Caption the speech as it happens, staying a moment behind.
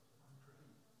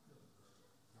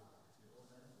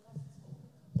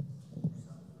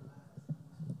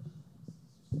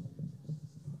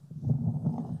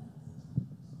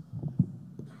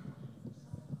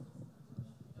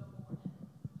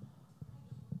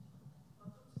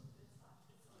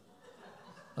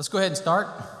Let's go ahead and start.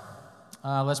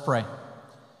 Let's pray.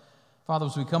 Father,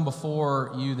 as we come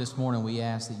before you this morning, we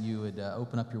ask that you would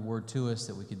open up your word to us,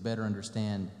 that we could better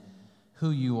understand who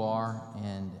you are,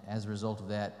 and as a result of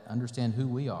that, understand who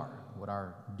we are, what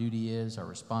our duty is, our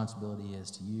responsibility is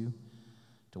to you,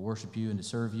 to worship you and to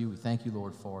serve you. We thank you,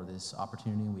 Lord, for this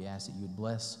opportunity, and we ask that you would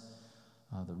bless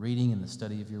the reading and the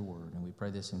study of your word, and we pray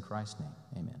this in Christ's name.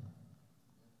 Amen.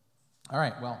 All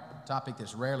right, well, a topic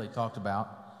that's rarely talked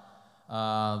about,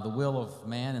 the will of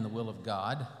man and the will of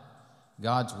God,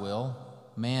 God's will,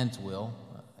 man's will,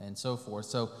 and so forth.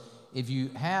 So if you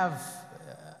have,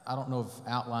 I don't know if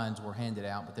outlines were handed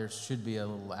out, but there should be a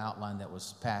little outline that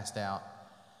was passed out.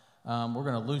 We're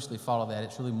going to loosely follow that.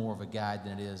 It's really more of a guide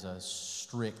than it is a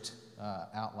strict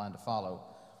outline to follow.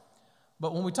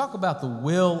 But when we talk about the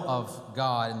will of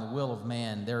God and the will of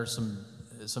man, there are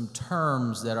some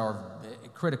terms that are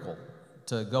critical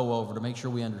to go over to make sure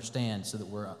we understand, so that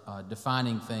we're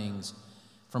defining things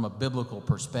from a biblical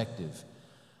perspective.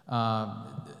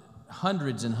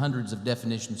 Hundreds and hundreds of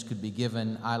definitions could be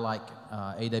given. I like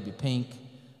A.W. Pink.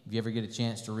 If you ever get a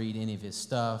chance to read any of his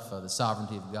stuff, The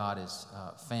Sovereignty of God is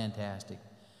fantastic.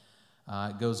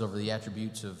 It goes over the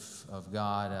attributes of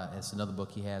God. It's another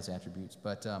book he has, Attributes.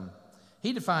 But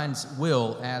he defines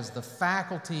will as the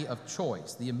faculty of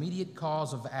choice, the immediate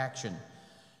cause of action.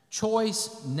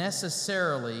 Choice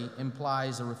necessarily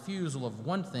implies a refusal of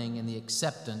one thing and the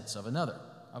acceptance of another.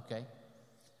 Okay,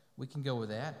 we can go with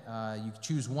that. You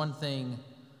choose one thing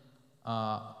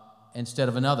instead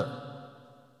of another.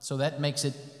 So that makes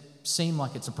it seem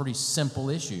like it's a pretty simple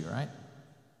issue, right?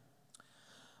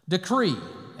 Decree,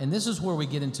 and this is where we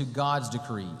get into God's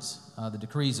decrees, the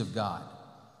decrees of God.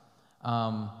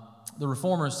 The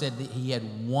Reformers said that he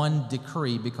had one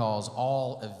decree because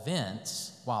all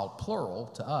events, while plural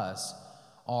to us,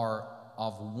 are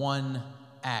of one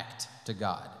act to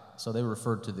God. So they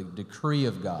referred to the decree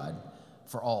of God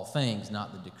for all things,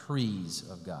 not the decrees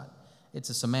of God. It's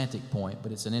a semantic point,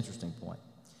 but it's an interesting point.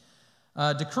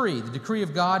 Decree. The decree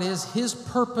of God is his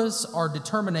purpose or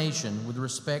determination with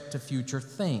respect to future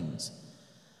things.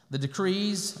 The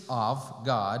decrees of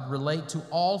God relate to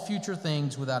all future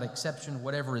things without exception.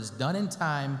 Whatever is done in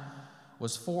time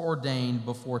was foreordained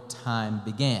before time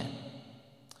began.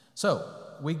 So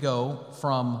we go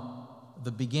from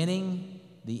the beginning,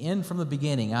 the end from the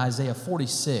beginning. Isaiah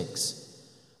 46,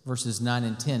 verses 9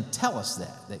 and 10 tell us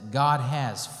that God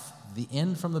has the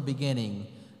end from the beginning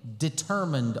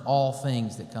determined all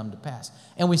things that come to pass.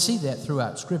 And we see that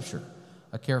throughout Scripture.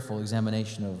 A careful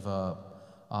examination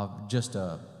of just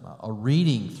a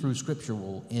reading through Scripture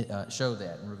will show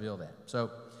that and reveal that.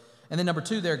 So, and then number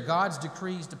two there, God's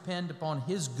decrees depend upon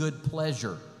his good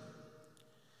pleasure.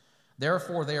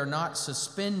 Therefore, they are not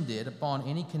suspended upon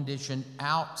any condition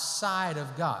outside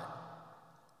of God.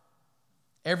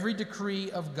 Every decree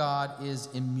of God is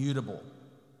immutable.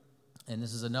 And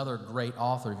this is another great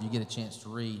author, if you get a chance to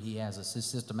read. He has a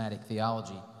systematic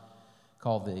theology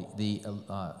called the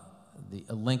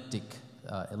Elenctic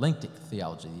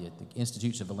theology, the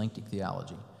Institutes of Elenctic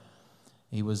Theology.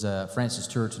 He was Francis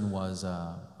Turretin was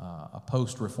a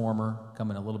post-reformer,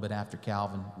 coming a little bit after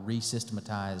Calvin,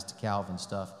 re-systematized Calvin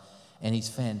stuff, and he's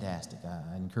fantastic.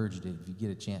 I encourage you to, if you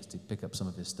get a chance, to pick up some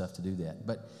of his stuff to do that.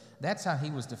 But that's how he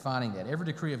was defining that. Every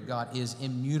decree of God is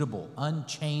immutable,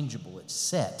 unchangeable, it's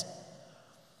set.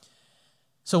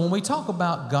 So when we talk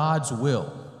about God's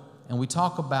will, and we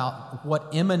talk about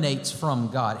what emanates from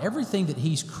God, everything that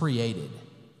he's created,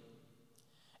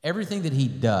 everything that he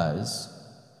does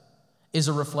is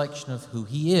a reflection of who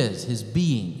he is, his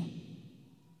being,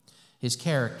 his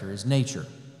character, his nature.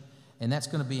 And that's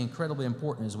going to be incredibly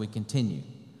important as we continue.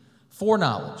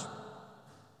 Foreknowledge.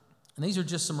 And these are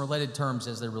just some related terms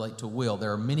as they relate to will.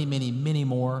 There are many, many, many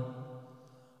more,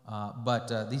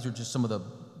 but these are just some of the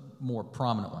more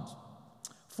prominent ones.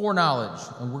 Foreknowledge,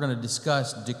 and we're going to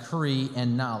discuss decree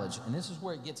and knowledge. And this is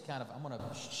where it gets kind of, I'm going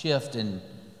to shift and,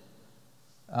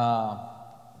 there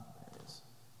it is.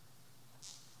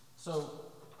 So,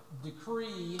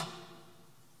 decree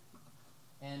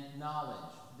and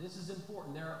knowledge. This is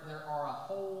important. There are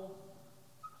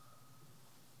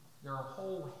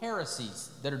whole heresies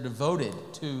that are devoted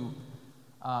to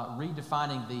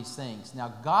redefining these things. Now,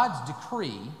 God's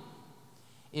decree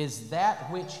is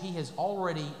that which he has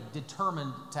already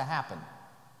determined to happen.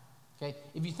 Okay?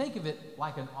 If you think of it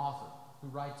like an author who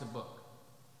writes a book.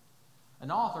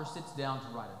 An author sits down to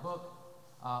write a book.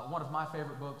 One of my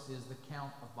favorite books is The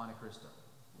Count of Monte Cristo.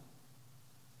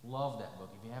 Love that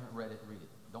book. If you haven't read it, read it.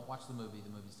 Don't watch the movie.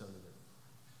 The movie's totally different.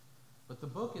 But the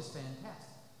book is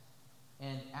fantastic.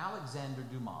 And Alexander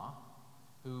Dumas,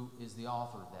 who is the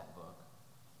author of that book,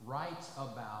 writes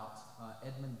about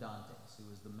Edmond Dantes,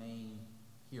 who is the main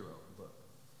hero of the book.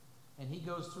 And he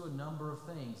goes through a number of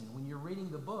things. And when you're reading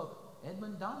the book,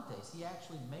 Edmond Dantes, he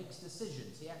actually makes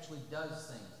decisions. He actually does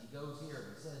things. He goes here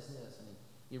and says this, and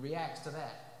he reacts to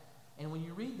that. And when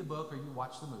you read the book or you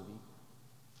watch the movie,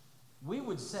 we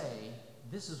would say,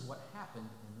 this is what happened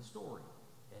in the story.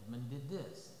 Edmund did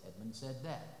this. Edmund said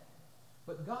that.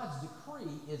 But God's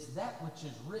decree is that which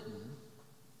is written,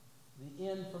 the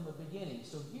end from the beginning.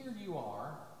 So here you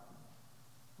are,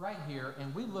 right here,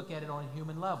 and we look at it on a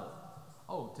human level.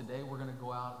 Oh, today we're going to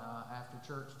go out after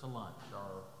church to lunch,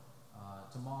 or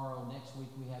tomorrow, next week,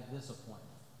 we have this appointment.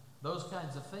 Those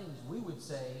kinds of things, we would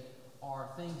say, are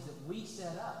things that we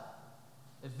set up,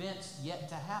 events yet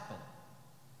to happen.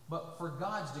 But for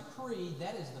God's decree,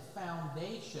 that is the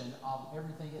foundation of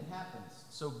everything that happens.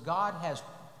 So God has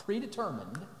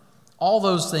predetermined all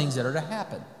those things that are to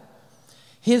happen.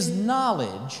 His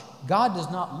knowledge, God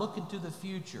does not look into the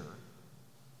future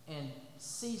and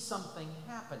see something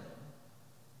happening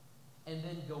and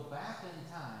then go back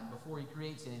in time before he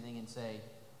creates anything and say,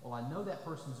 well, I know that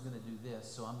person's going to do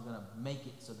this, so I'm going to make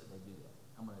it so that they do that.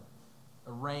 I'm going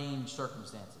to arrange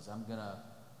circumstances. I'm going to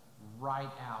write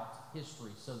out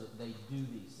history so that they do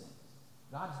these things.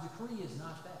 God's decree is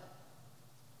not that.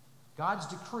 God's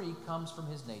decree comes from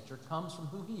his nature, comes from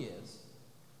who he is.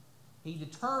 He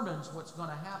determines what's going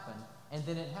to happen, and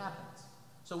then it happens.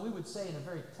 So we would say in a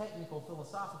very technical,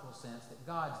 philosophical sense that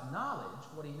God's knowledge,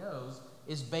 what he knows,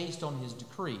 is based on his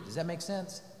decree. Does that make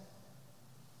sense?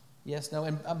 Yes, no?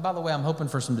 And by the way, I'm hoping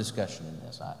for some discussion in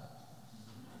this.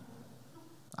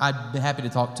 I'd be happy to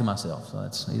talk to myself, so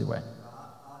that's either way.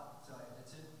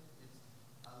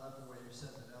 I love the way you're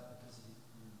setting it up, because you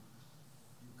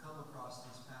come across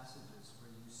these passages where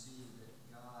you see that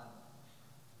God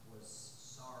was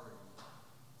sorry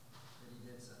that he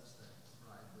did such things,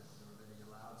 right? Or that he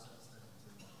allowed such things.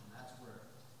 And that's where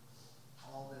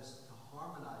all this, to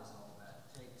harmonize all that,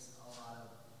 takes a lot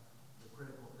of the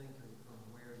critical thinking from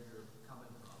where you're coming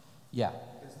from. Yeah.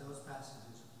 Because those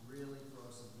passages really throw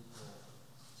some people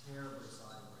terribly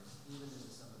sideways, even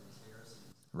into some of these heresies.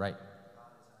 Right.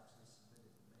 God is actually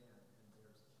submitted to man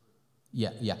and bears the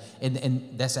fruit. Yeah.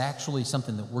 And that's actually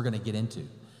something that we're going to get into.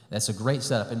 That's a great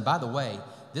setup. And by the way,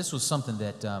 this was something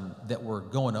that we're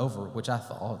going over, which I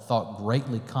thought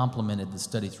greatly complemented the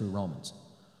study through Romans.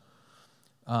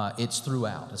 It's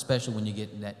throughout, especially when you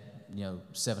get in that,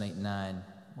 7, 8, and 9.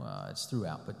 Well, it's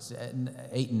throughout, but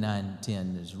 8 and 9,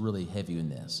 10 is really heavy in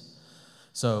this.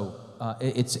 So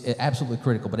it's absolutely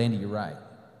critical. But Andy, you're right.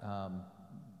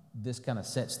 This kind of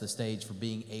sets the stage for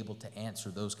being able to answer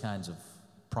those kinds of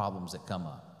problems that come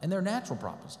up, and they're natural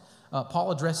problems.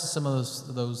 Paul addresses some of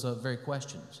those very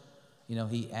questions.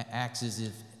 He acts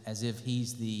as if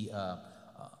he's the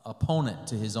opponent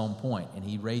to his own point, and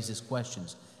he raises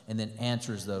questions and then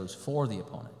answers those for the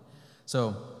opponent.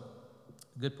 So,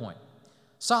 good point.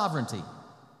 Sovereignty,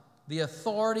 the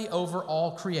authority over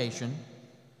all creation,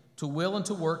 to will and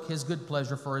to work his good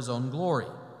pleasure for his own glory.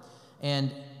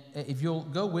 And if you'll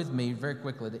go with me very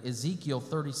quickly to Ezekiel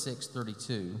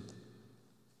 36:32.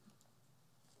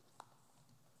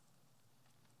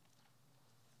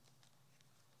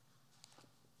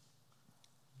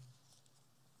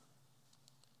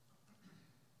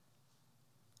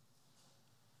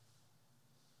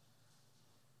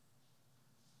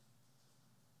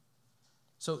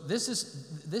 So this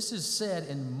is said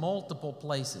in multiple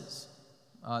places,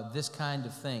 this kind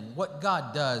of thing. What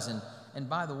God does, and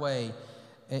by the way,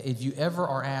 if you ever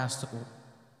are asked,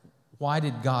 why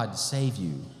did God save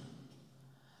you?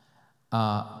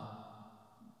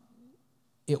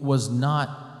 It was not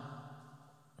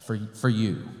for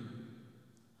you.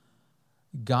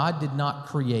 God did not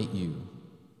create you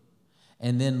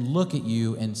and then look at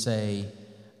you and say,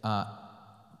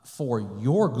 for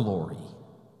your glory,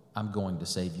 I'm going to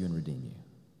save you and redeem you.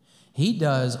 He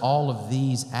does all of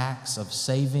these acts of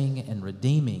saving and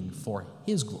redeeming for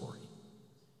his glory.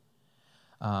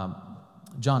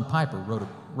 John Piper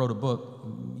wrote a book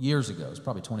years ago, it's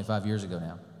probably 25 years ago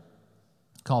now,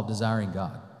 called Desiring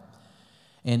God.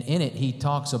 And in it, he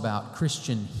talks about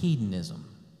Christian hedonism.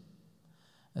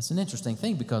 That's an interesting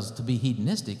thing, because to be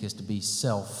hedonistic is to be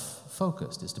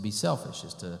self-focused, is to be selfish,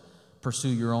 is to pursue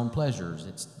your own pleasures.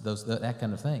 It's that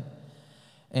kind of thing.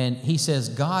 And he says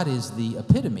God is the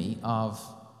epitome of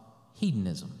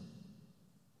hedonism.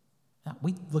 Now,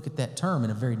 we look at that term in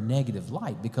a very negative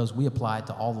light because we apply it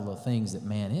to all of the things that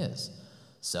man is,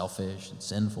 selfish and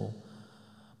sinful.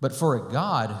 But for a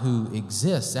God who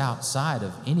exists outside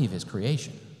of any of his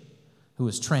creation, who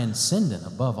is transcendent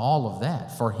above all of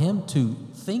that, for him to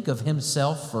think of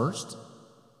himself first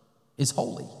is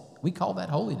holy. We call that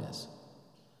holiness.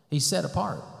 He's set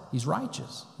apart. He's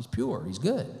righteous. He's pure. He's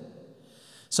good.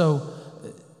 So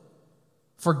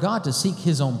for God to seek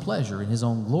his own pleasure and his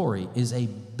own glory is a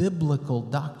biblical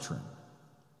doctrine.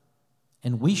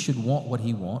 And we should want what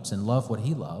he wants and love what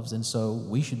he loves. And so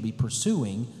we should be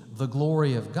pursuing the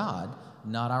glory of God,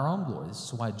 not our own glory. This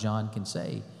is why John can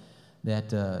say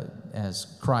that as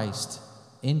Christ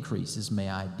increases, may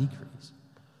I decrease,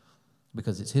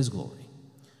 because it's his glory.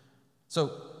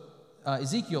 So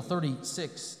Ezekiel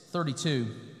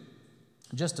 36:32,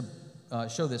 just to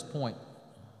show this point.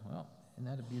 Well, isn't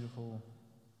that a beautiful...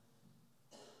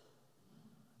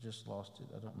 Just lost it.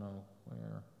 I don't know where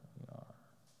we are.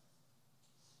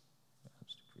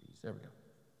 There we go.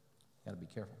 Got to be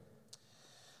careful.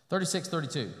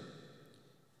 36:32.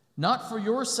 Not for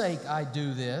your sake I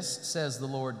do this, says the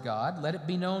Lord God. Let it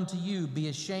be known to you, be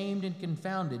ashamed and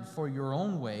confounded for your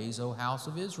own ways, O house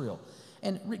of Israel.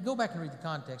 And go back and read the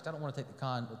context. I don't want to take the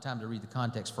time to read the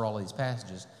context for all of these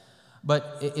passages.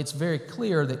 But it's very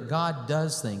clear that God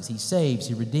does things. He saves,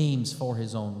 he redeems for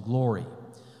his own glory.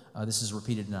 This is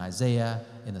repeated in Isaiah,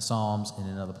 in the Psalms, and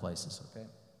in other places, okay?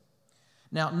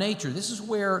 Now, nature, this is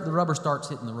where the rubber starts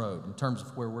hitting the road in terms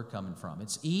of where we're coming from.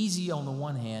 It's easy on the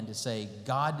one hand to say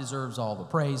God deserves all the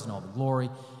praise and all the glory,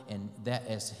 and that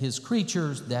as his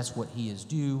creatures, that's what he is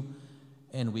due,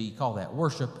 and we call that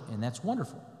worship, and that's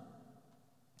wonderful.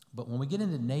 But when we get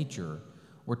into nature,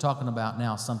 we're talking about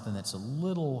now something that's a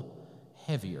little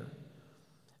heavier,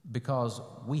 because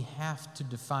we have to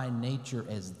define nature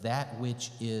as that which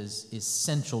is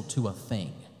essential to a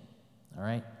thing, all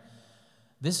right?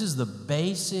 This is the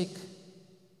basic,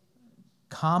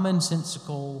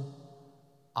 commonsensical,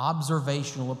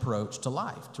 observational approach to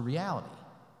life, to reality.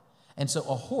 And so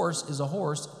a horse is a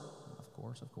horse,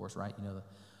 of course, right? You know,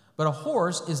 but a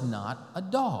horse is not a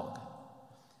dog.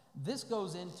 This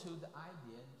goes into the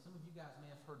idea, some of you guys may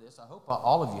have heard this, I hope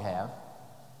all of you have.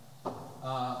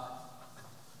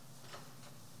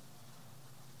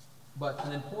 But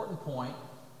an important point,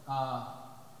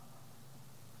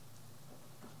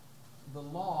 the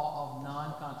law of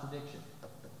non-contradiction.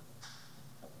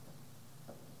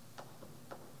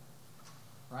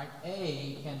 Right?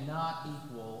 A cannot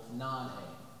equal non-A.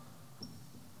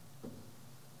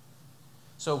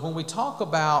 So when we talk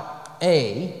about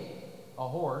a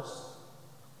horse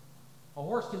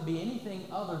can be anything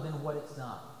other than what it's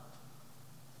not.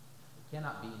 It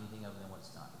cannot be anything other than what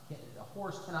it's not. A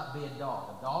horse cannot be a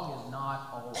dog. A dog is not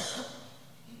a horse.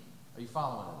 Are you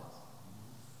following this?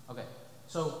 Okay.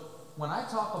 So when I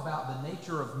talk about the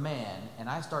nature of man, and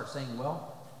I start saying,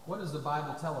 well, what does the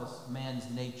Bible tell us man's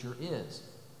nature is?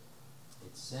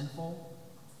 It's sinful,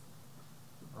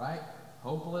 right?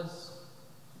 Hopeless,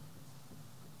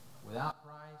 without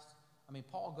Christ. I mean,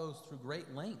 Paul goes through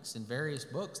great lengths in various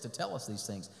books to tell us these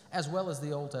things, as well as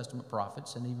the Old Testament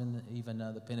prophets and even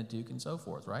the Pentateuch and so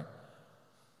forth, right?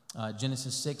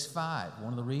 Genesis 6:5,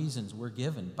 one of the reasons we're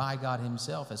given by God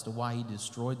himself as to why he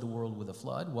destroyed the world with a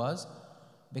flood was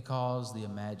because the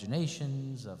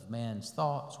imaginations of man's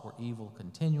thoughts were evil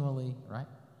continually, right?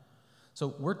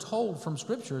 So we're told from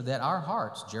Scripture that our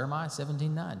hearts, Jeremiah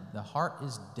 17:9, the heart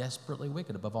is desperately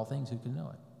wicked above all things, who can know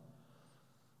it?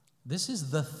 This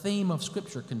is the theme of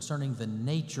Scripture concerning the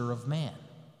nature of man.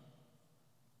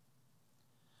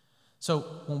 So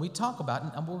when we talk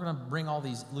about, and we're going to bring all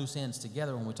these loose ends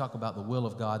together when we talk about the will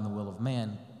of God and the will of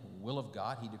man. The will of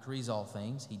God, he decrees all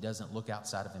things. He doesn't look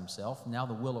outside of himself. Now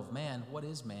the will of man, what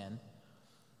is man?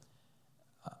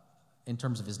 In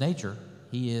terms of his nature,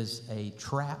 he is a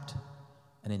trapped,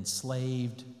 an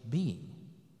enslaved being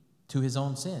to his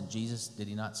own sin. Jesus, did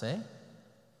he not say,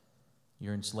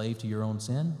 you're enslaved to your own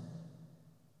sin?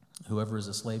 Whoever is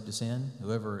a slave to sin,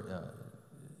 whoever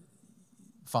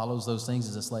follows those things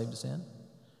is a slave to sin,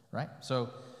 right? So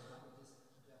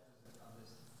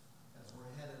as we're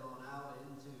headed on out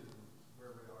into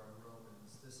where we are in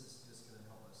Romans, this is just going to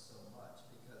help us so much,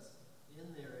 because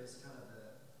in there is kind of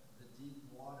the deep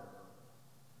water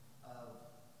of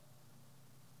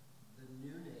the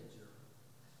new nature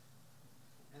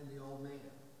and the old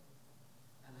man,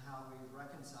 and how we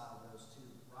reconcile those two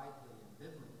rightly and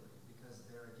biblically, because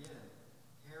there again,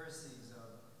 heresies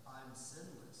of I'm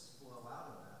sinless flow out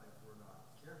of that if we're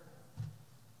not careful.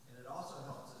 And it also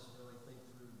helps us really think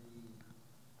through the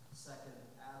second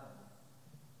Adam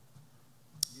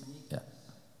uniqueness. Yeah.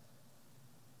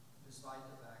 Despite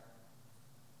the fact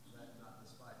that, not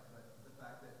despite, but the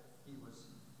fact that he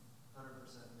was 100%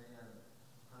 man,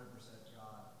 100%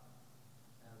 God,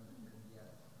 and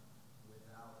yet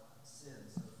without sin,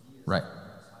 so he is right.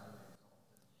 highly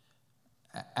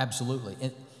exalted. Absolutely.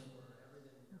 And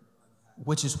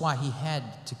which is why he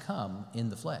had to come in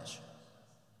the flesh.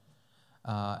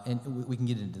 And we can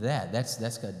get into that.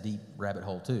 That's got a deep rabbit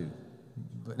hole too.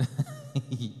 But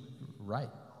right,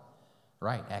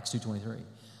 Acts 2:23.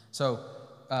 So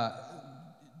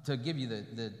to give you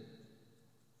the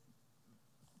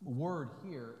word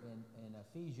here in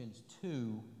Ephesians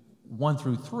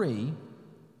 2:1-3,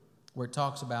 where it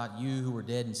talks about you who were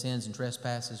dead in sins and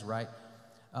trespasses, right?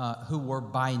 Who were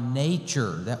by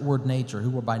nature, that word nature, who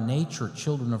were by nature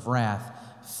children of wrath.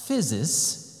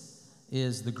 Physis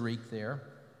is the Greek there.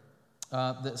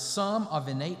 The sum of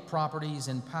innate properties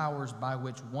and powers by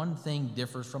which one thing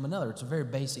differs from another. It's a very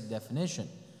basic definition.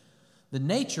 The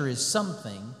nature is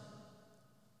something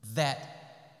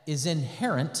that is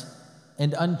inherent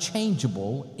and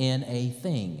unchangeable in a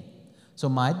thing. So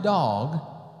my dog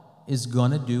is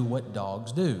going to do what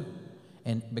dogs do.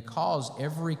 And because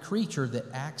every creature that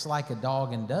acts like a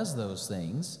dog and does those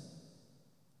things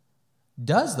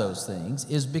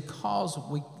is because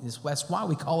that's why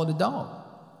we call it a dog.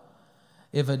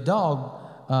 If a dog,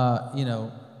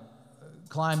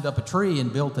 climbed up a tree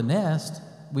and built a nest,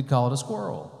 we'd call it a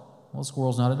squirrel. Well, a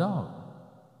squirrel's not a dog,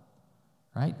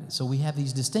 right? So we have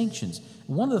these distinctions.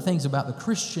 One of the things about the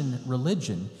Christian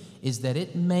religion is that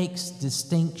it makes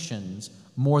distinctions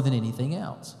more than anything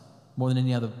else, more than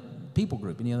any other people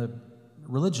group, any other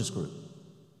religious group.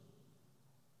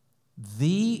 The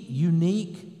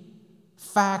unique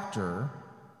factor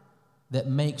that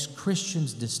makes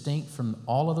Christians distinct from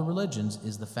all other religions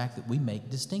is the fact that we make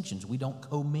distinctions. We don't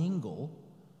commingle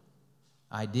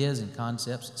ideas and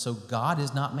concepts. So God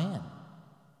is not man.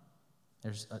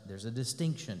 There's a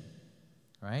distinction,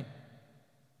 right?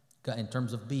 In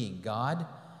terms of being, God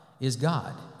is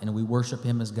God, and we worship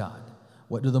him as God.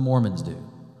 What do the Mormons do?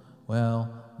 Well,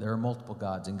 there are multiple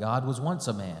gods, and God was once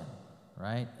a man,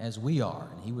 right, as we are,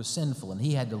 and he was sinful, and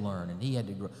he had to learn, and he had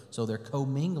to grow. So they're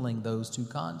commingling those two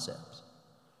concepts,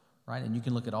 right? And you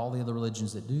can look at all the other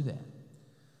religions that do that.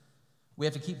 We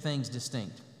have to keep things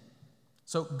distinct.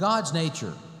 So God's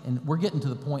nature, and we're getting to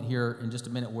the point here in just a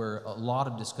minute where a lot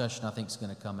of discussion, I think, is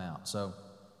going to come out. So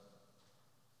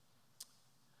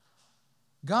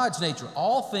God's nature,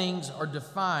 all things are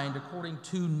defined according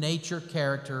to nature,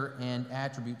 character, and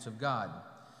attributes of God.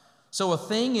 So a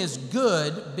thing is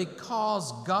good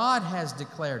because God has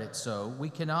declared it so. We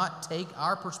cannot take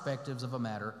our perspectives of a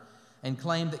matter and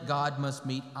claim that God must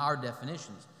meet our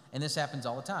definitions. And this happens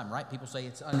all the time, right? People say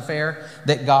it's unfair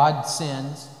that God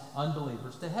sends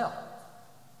unbelievers to hell.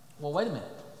 Well, wait a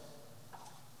minute.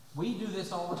 We do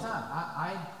this all the time.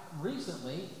 I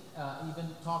recently even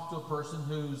talked to a person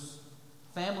whose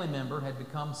family member had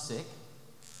become sick,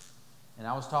 and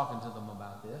I was talking to them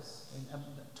about this,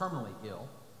 terminally ill.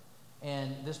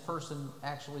 And this person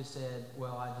actually said,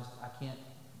 well, I can't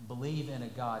believe in a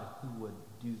God who would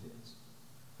do this,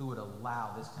 who would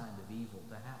allow this kind of evil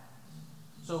to happen.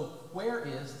 So where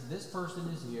is this person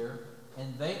is here,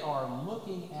 and they are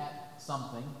looking at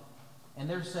something, and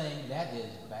they're saying that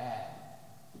is bad,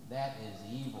 that is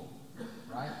evil,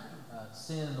 right?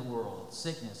 Sin in the world,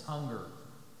 sickness, hunger.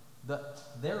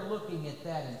 They're looking at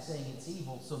that and saying it's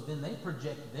evil, so then they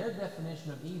project their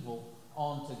definition of evil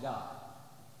onto God.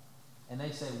 And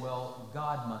they say, well,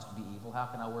 God must be evil. How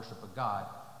can I worship a God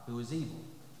who is evil?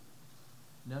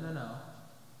 No.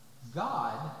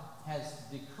 God has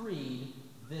decreed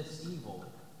this evil.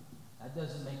 That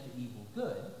doesn't make the evil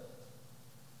good,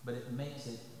 but it makes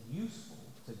it useful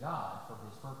to God for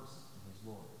his purposes and his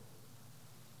glory.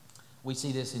 We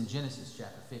see this in Genesis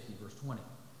chapter 50, verse 20,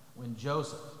 when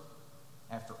Joseph,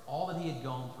 after all that he had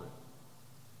gone through,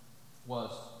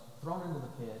 was thrown into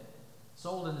the pit,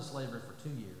 sold into slavery for 2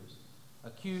 years,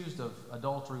 accused of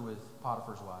adultery with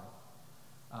Potiphar's wife.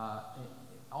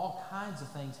 All kinds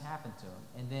of things happened to him.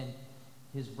 And then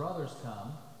his brothers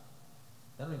come.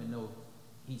 They don't even know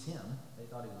he's him. They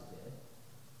thought he was dead.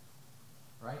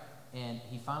 Right? And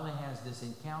he finally has this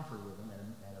encounter with them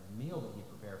at a meal that he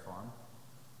prepared for him.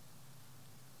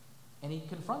 And he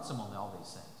confronts him on all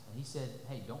these things. And he said,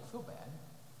 hey, don't feel bad.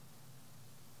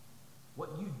 What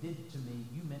you did to me,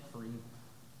 you meant for evil.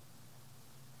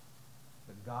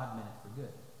 But God meant it for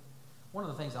good. One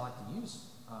of the things I like to use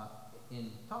in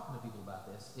talking to people about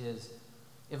this is,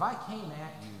 if I came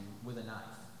at you with a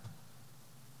knife,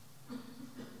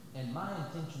 and my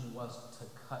intention was to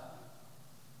cut you,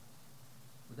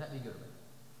 would that be good or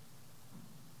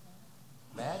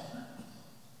bad? Bad?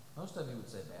 Most of you would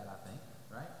say bad, I think,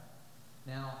 right?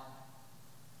 Now,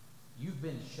 you've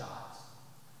been shot,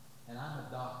 and I'm a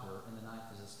doctor, and the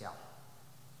knife is a scalpel.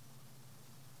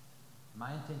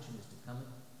 My intention is to come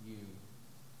at you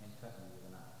and cut you with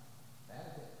a knife. Bad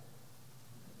or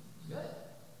good? Good.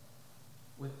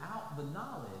 Without the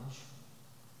knowledge,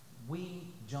 we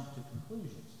jump to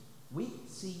conclusions. We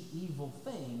see evil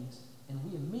things and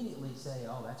we immediately say,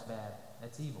 oh, that's bad,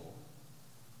 that's evil.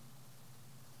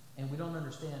 And we don't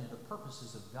understand the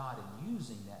purposes of God in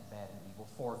using that bad and evil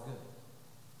for good.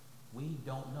 We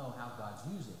don't know how God's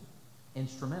using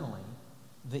instrumentally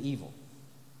the evil.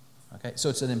 Okay, so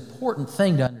it's an important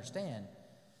thing to understand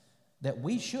that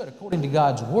we should, according to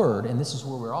God's word, and this is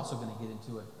where we're also going to get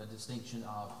into a distinction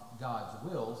of God's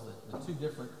wills, the two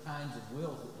different kinds of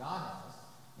wills that God has.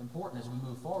 Important as we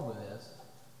move forward with this,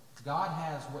 God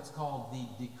has what's called the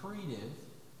decretive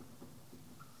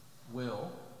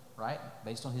will, right?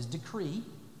 Based on his decree.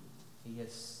 He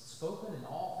has spoken and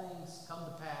all things come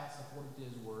to pass according to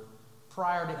his word,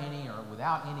 prior to any or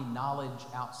without any knowledge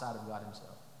outside of God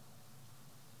himself.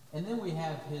 And then we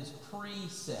have his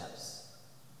precepts,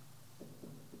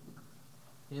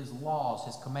 his laws,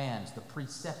 his commands, the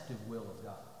preceptive will of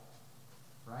God.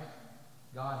 Right?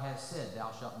 God has said,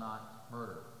 thou shalt not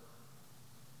murder.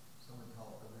 Some would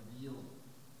call it the revealed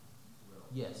will.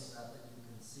 Yes. That you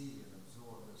can see and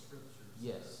absorb the scriptures.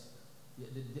 Yes. Yeah,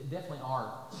 definitely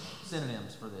are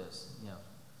synonyms for this. You know,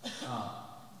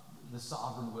 the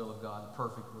sovereign will of God, the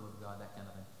perfect will of God, that kind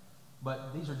of thing.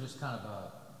 But these are just kind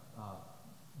of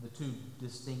the two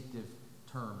distinctive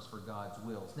terms for God's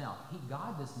wills. Now,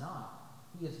 God is not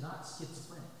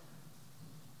schizophrenic.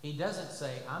 He doesn't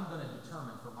say, I'm going to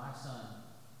determine for my son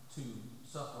to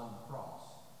suffer on the cross,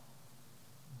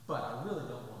 but I really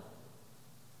don't want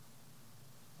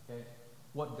it. Okay?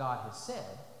 What God has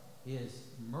said is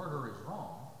murder is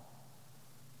wrong,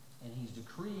 and he's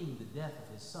decreeing the death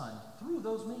of his son through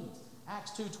those means. Acts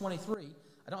 2:23,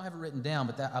 I don't have it written down,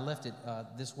 but I left it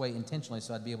this way intentionally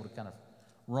so I'd be able to kind of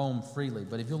roam freely.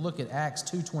 But if you'll look at Acts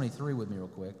 2:23 with me real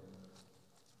quick.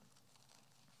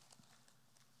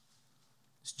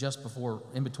 It's just before,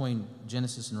 in between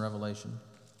Genesis and Revelation.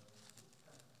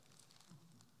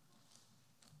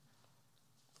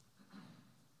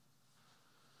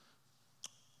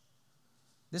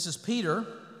 This is Peter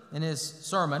in his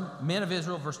sermon, Men of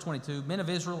Israel, verse 22. Men of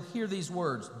Israel, hear these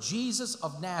words. Jesus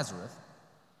of Nazareth,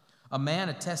 a man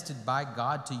attested by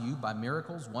God to you by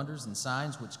miracles, wonders, and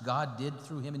signs which God did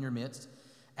through him in your midst,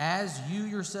 as you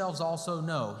yourselves also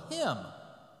know, him,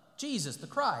 Jesus the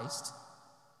Christ,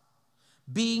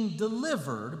 being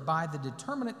delivered by the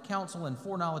determinate counsel and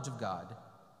foreknowledge of God,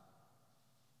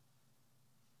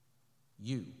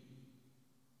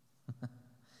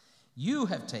 you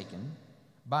have taken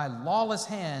by lawless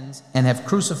hands and have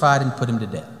crucified and put him to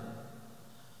death.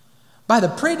 By the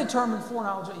predetermined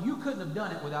foreknowledge, you couldn't have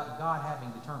done it without God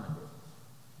having determined it,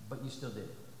 but you still did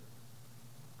it.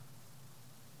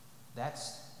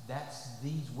 That's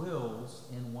these wills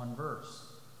in one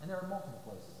verse, and there are multiple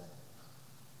places there.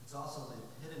 It's also the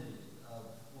epitome of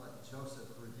what Joseph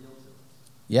revealed to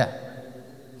us. Yeah.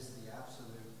 It is the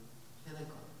absolute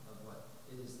pinnacle of what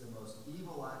it is, the most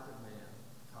evil act of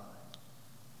mankind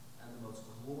and the most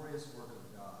glorious work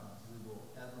of God we will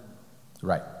ever know.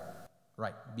 Right.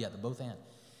 Yeah, the both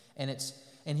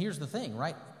and here's the thing,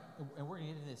 right? And we're going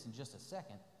to get into this in just a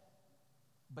second.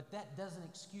 But that doesn't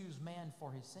excuse man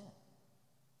for his sin.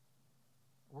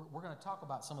 We're going to talk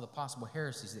about some of the possible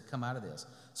heresies that come out of this.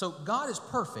 So God is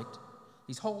perfect.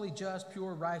 He's holy, just,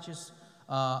 pure, righteous,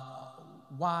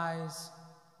 wise,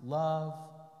 love,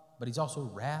 but he's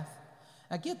also wrath.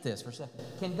 Now get this for a second.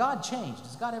 Can God change?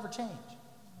 Does God ever change?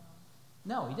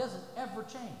 No, he doesn't ever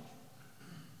change.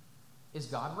 Is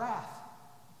God wrath?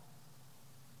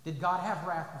 Did God have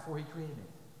wrath before he created me?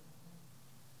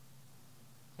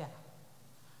 Yeah,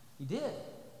 he did.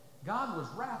 God was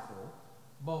wrathful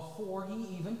before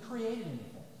he even created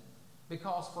anything.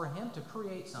 Because for him to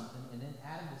create something and then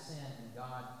Adam to sin and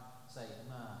God say,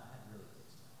 nah, that really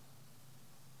takes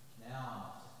me. Now I'm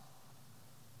upset.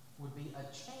 Would be a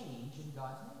change in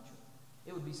God's nature.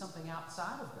 It would be something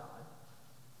outside of God,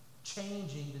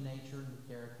 changing the nature and the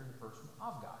character and the person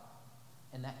of God.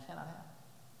 And that cannot happen.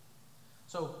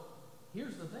 So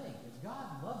here's the thing. If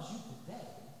God loves you today,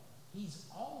 he's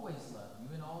always loved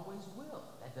you and always will.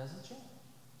 That doesn't change.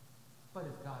 But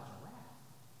if God's wrath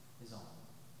is on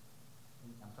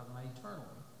you, I'm talking about eternally,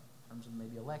 in terms of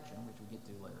maybe election, which we'll get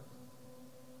to later,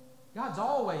 God's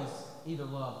always either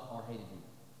loved or hated you.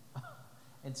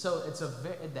 And so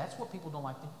that's what people don't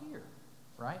like to hear,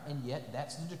 right? And yet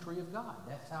that's the decree of God.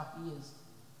 That's how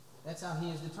he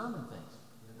has determined things.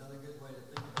 Another good way to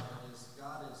think about it is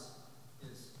God is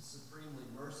supremely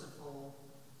merciful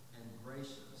and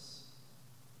gracious,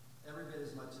 every bit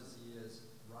as much as he is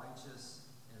righteous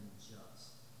and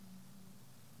just.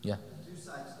 Yeah. The two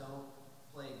sides don't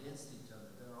play against each other.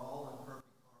 They're all in perfect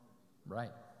harmony.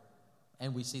 Right.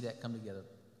 And we see that come together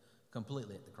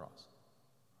completely at the cross.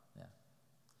 Yeah.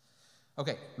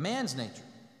 Okay, man's nature.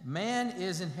 Man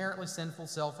is inherently sinful,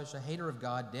 selfish, a hater of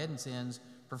God, dead in sins,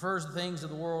 prefers the things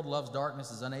of the world, loves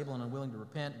darkness, is unable and unwilling to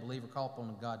repent, believe, or call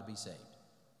upon God to be saved.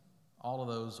 All of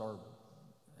those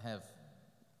have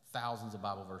thousands of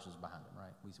Bible verses behind them,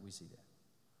 right? We see that.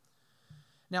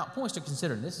 Now, points to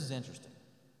consider, and this is interesting.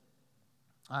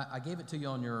 I gave it to you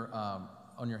on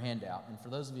your handout, and for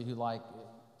those of you who like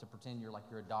to pretend you're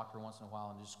a doctor once in a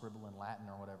while and just scribble in Latin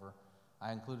or whatever,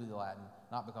 I included the Latin,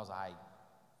 not because I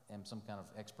am some kind of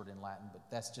expert in Latin, but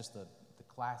that's just the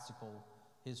classical,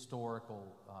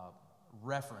 historical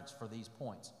reference for these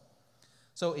points.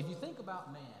 So if you think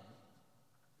about man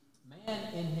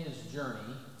in his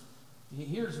journey,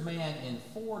 here's man in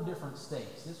 4 different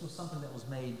states. This was something that was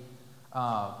made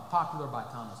popular by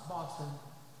Thomas Boston.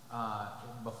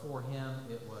 Before him,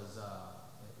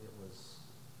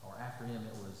 or after him,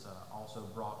 it was also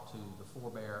brought to the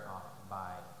forebear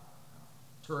by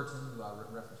Turretin, who I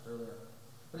referenced earlier.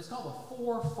 But it's called the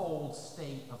fourfold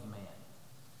state of man.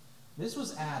 This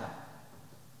was Adam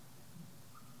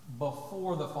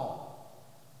before the fall.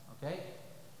 Okay?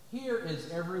 Here is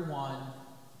everyone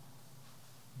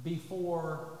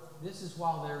before, this is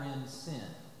while they're in sin,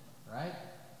 right?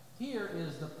 Here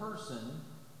is the person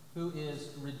who is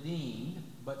redeemed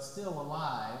but still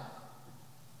alive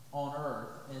on earth,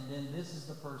 and then this is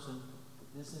the person,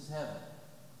 this is heaven.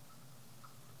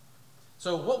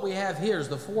 So what we have here is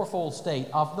the fourfold state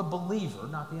of the believer,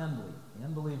 not the unbeliever. The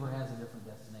unbeliever has a different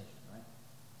destination, right?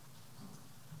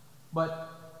 But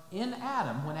in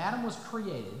Adam, when Adam was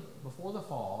created before the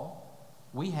fall,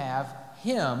 we have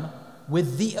him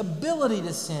with the ability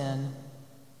to sin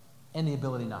and the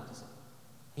ability not to sin.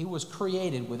 He was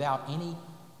created without any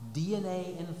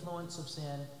DNA influence of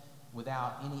sin,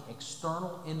 without any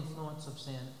external influence of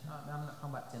sin. I'm not talking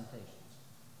about temptations.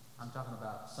 I'm talking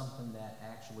about something that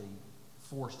actually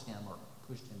forced him or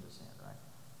pushed him to sin, right?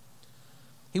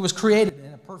 He was created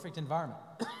in a perfect environment.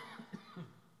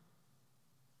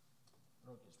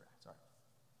 Sorry.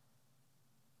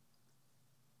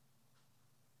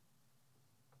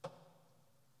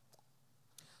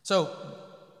 So,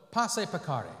 passe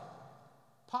peccare,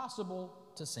 possible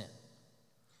to sin.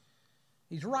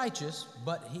 He's righteous,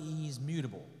 but he's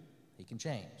mutable. He can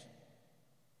change.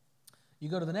 You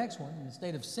go to the next one, in the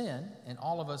state of sin, and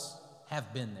all of us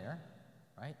have been there,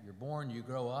 right? You're born, you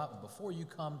grow up, and before you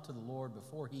come to the Lord,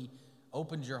 before He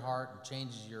opens your heart and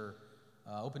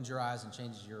opens your eyes and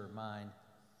changes your mind,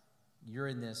 you're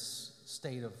in this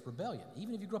state of rebellion.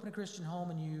 Even if you grew up in a Christian home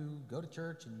and you go to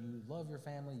church and you love your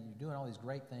family, you're doing all these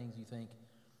great things, you think,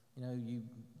 you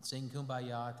sing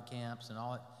Kumbaya at the camps and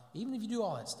all that. Even if you do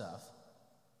all that stuff,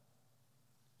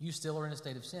 you still are in a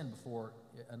state of sin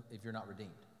if you're not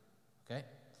redeemed. Okay?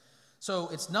 So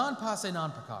it's non passe,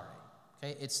 non peccare.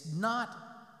 Okay? It's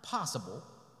not possible,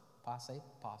 passe,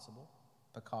 possible,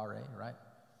 peccare, right?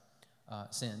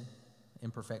 Sin,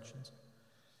 imperfections.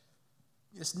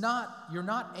 You're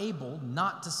not able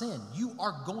not to sin. You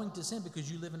are going to sin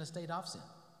because you live in a state of sin.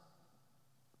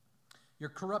 Your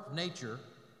corrupt nature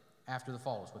after the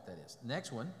fall is what that is.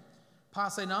 Next one,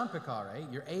 passe non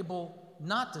peccare, you're able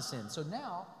not to sin. So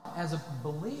now, as a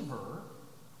believer,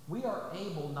 we are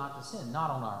able not to sin,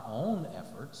 not on our own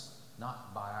efforts,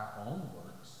 not by our own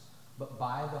works, but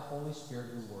by the Holy Spirit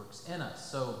who works in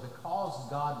us. So because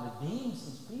God redeems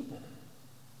His people,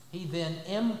 He then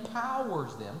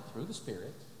empowers them through the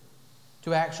Spirit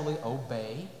to actually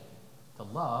obey, to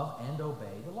love and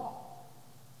obey the law.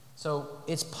 So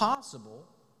it's possible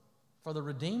for the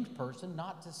redeemed person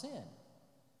not to sin.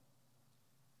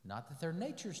 Not that their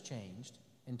nature's changed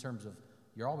in terms of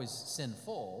you're always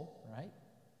sinful, right?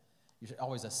 You're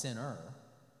always a sinner.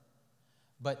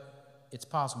 But it's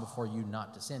possible for you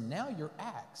not to sin. Now your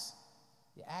acts,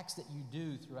 the acts that you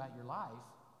do throughout your life,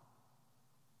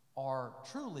 are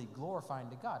truly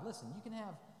glorifying to God. Listen, you can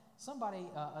have somebody,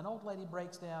 an old lady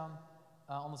breaks down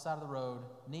on the side of the road,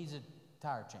 needs a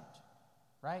tire change,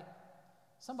 right?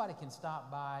 Somebody can stop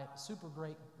by, super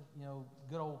great,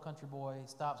 good old country boy,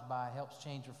 stops by, helps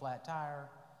change her flat tire,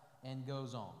 and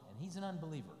goes on. And he's an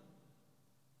unbeliever.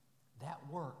 That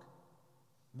work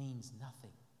means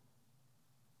nothing.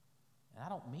 And I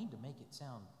don't mean to make it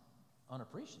sound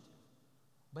unappreciative,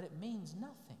 but it means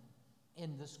nothing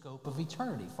in the scope of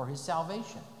eternity for his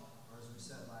salvation. Or as we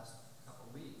said last couple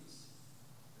of weeks,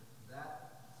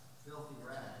 that filthy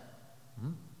rag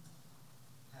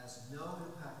has no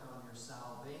impact on your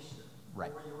salvation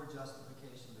right. or your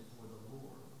justification before the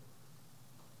Lord.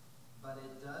 But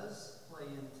it does play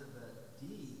into the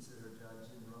deeds that are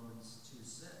judged in Romans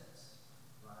 2:6,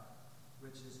 right?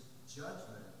 Which is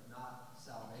judgment, not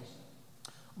salvation.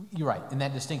 You're right, and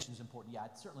that distinction is important. Yeah, I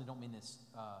certainly don't mean this.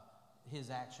 His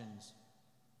actions,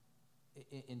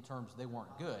 in terms they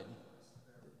weren't good.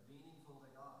 They're meaningful to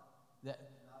God, That,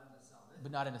 not in a salvific.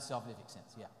 but not in a salvific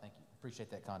sense. Yeah, thank you.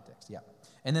 Appreciate that context. Yeah,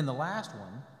 and then the last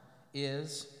one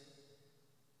is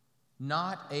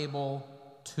not able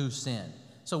to sin.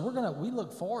 So we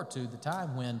look forward to the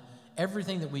time when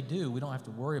everything that we do, we don't have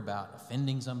to worry about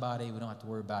offending somebody. We don't have to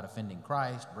worry about offending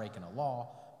Christ, breaking a law,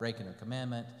 breaking a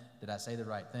commandment. Did I say the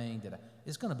right thing?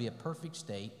 It's going to be a perfect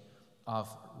state of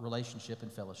relationship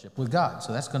and fellowship with God.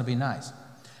 So that's going to be nice.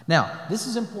 Now, this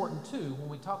is important too when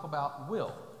we talk about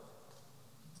will.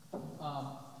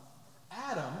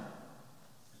 Adam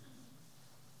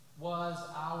was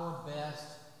our best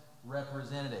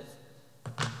representative.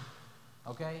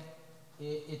 Okay?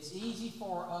 It's easy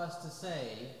for us to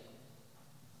say,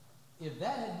 if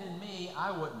that had been me,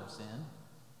 I wouldn't have sinned.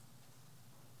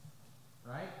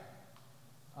 Right?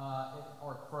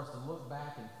 Or for us to look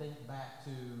back and think back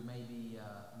to maybe,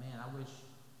 man,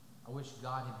 I wish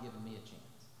God had given me a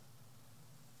chance.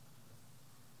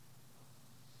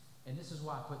 And this is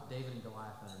why I put David and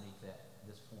Goliath underneath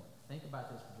this point. Think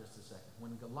about this for just a second.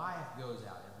 When Goliath goes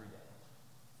out every day,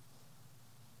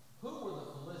 who were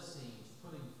the Philistines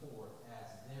putting forth as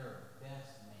their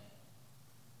best man?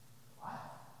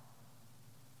 Goliath.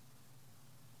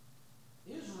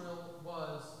 Israel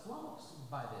was flummoxed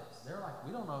by this. They're like,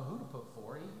 we don't know who to put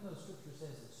forward, even though Scripture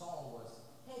says that Saul was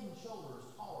head and shoulders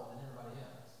taller than everybody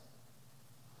else.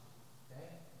 Okay?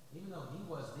 Even though he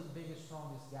was the biggest,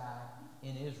 strongest guy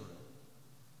in Israel,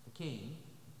 the king,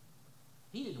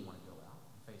 he didn't want to go out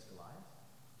and face Goliath.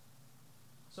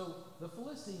 So the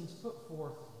Philistines put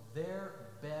forth their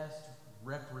best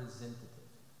representative.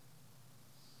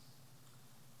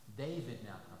 David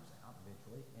now comes out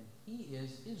eventually, and he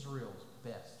is Israel's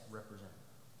best representative.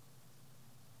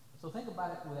 So think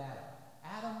about it with Adam.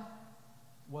 Adam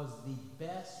was the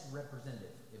best representative.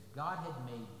 If God had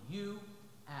made you,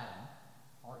 Adam,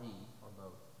 or Eve, or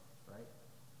both, right,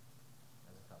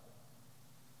 as a couple,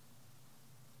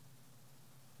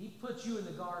 he put you in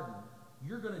the garden,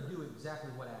 you're going to do exactly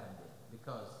what Adam did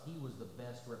because he was the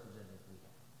best representative we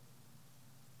had.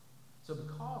 So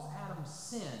because Adam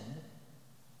sinned,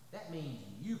 that means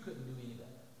you couldn't do any better.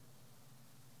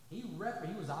 He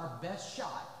was our best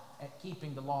shot at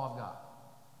keeping the law of God,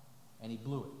 and he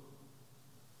blew it,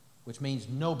 which means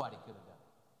nobody could have done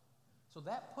it. So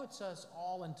that puts us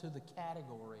all into the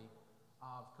category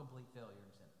of complete failure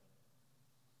and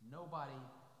sin. Nobody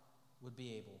would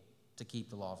be able to keep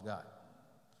the law of God.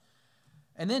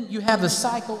 And then you have the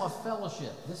cycle of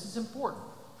fellowship. This is important.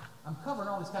 I'm covering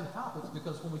all these kind of topics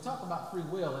because when we talk about free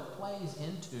will, it plays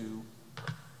into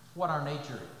what our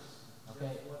nature is.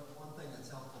 Okay? One thing that's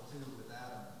helpful too with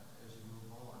Adam as you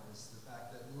move on is the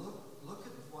fact that look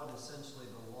at what essentially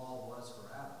the law was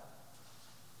for Adam.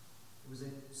 It was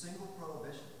a single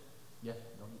prohibition. Yeah.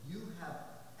 You have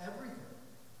everything.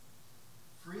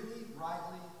 Freely,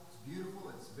 rightly, it's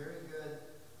beautiful, it's very good.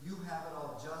 You have it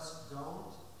all, just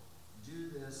don't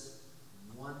do this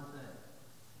one thing.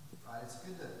 Right? It's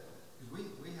good because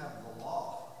we have the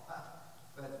law.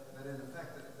 But in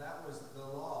effect, that was the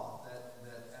law that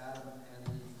Adam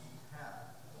and Eve had.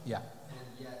 Yeah.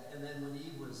 And then when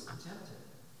Eve was tempted,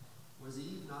 was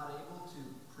Eve not able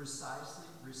to precisely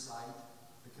recite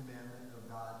the commandment of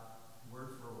God word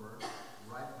for word,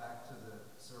 right back to the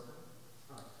serpent?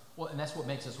 Right. Well, and that's what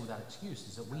makes us without excuse,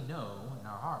 is that we know in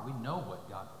our heart, we know what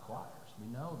God requires. We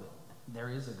know that there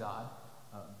is a God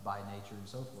by nature and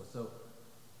so forth. So,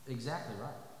 exactly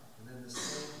right. And then the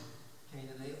same Cain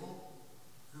and Abel.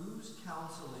 Who's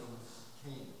counseling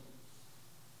Cain?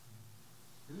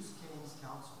 Who's Cain's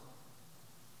counselor?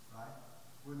 Right?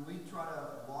 When we try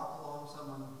to walk along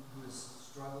someone who is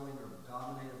struggling or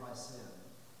dominated by sin,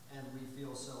 and we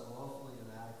feel so woefully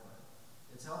inadequate,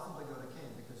 it's helpful to go to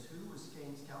Cain, because who was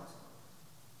Cain's counselor?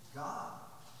 God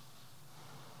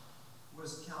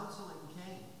was counseling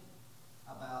Cain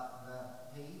about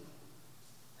the hate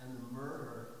and the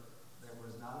murder that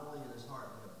was not only in his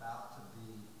heart, but about to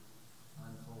be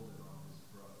unfolded on his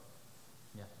brother.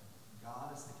 Yeah.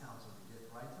 God is the counselor to get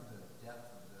right to the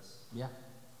depth of this. Yeah.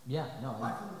 Yeah. No.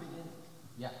 Right from the beginning.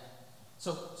 Yeah.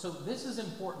 So this is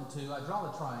important too. I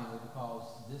draw the triangle because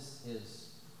this is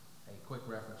a quick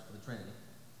reference to the Trinity.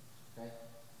 Okay?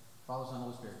 Father, Son,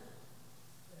 Holy Spirit.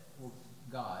 Well,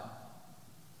 God.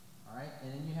 All right?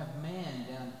 And then you have man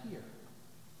down here.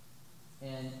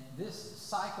 And this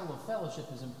cycle of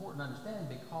fellowship is important to understand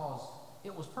because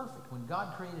it was perfect. When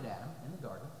God created Adam in the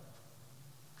garden,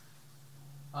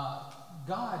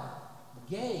 God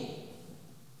gave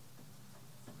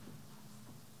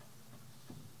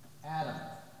Adam,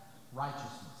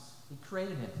 righteousness. He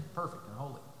created him perfect and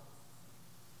holy.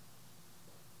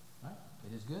 Right?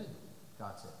 It is good,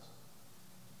 God says.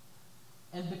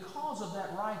 And because of that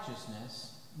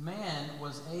righteousness, man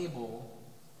was able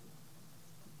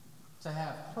to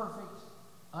have perfect,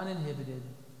 uninhibited,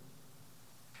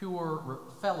 pure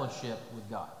fellowship with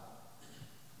God.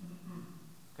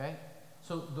 Okay?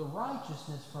 So the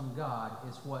righteousness from God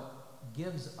is what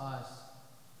gives us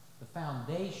the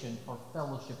foundation for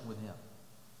fellowship with Him.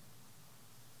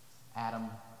 Adam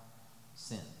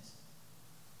sins.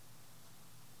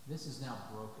 This is now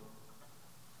broken.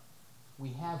 We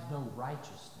have no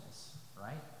righteousness,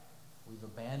 right? We've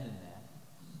abandoned that,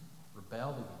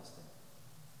 rebelled against it.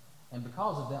 And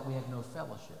because of that, we have no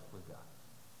fellowship with God.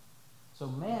 So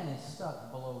man is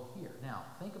stuck below here. Now,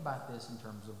 think about this in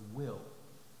terms of will.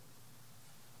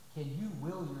 Can you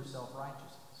will yourself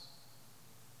righteousness?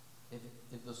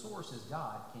 If the source is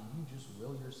God, can you just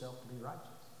will yourself to be righteous?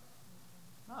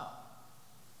 No.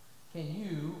 Can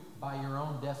you, by your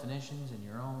own definitions and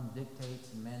your own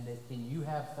dictates and mandates, can you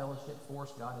have fellowship,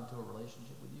 force God into a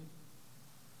relationship with you?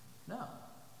 No.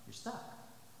 You're stuck.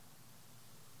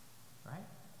 Right?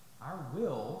 Our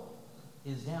will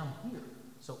is down here.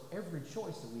 So every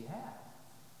choice that we have,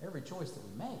 every choice that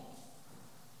we make,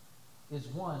 is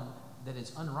one that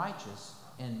is unrighteous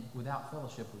and without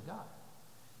fellowship with God.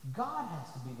 God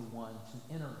has to be the one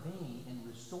to intervene and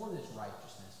restore this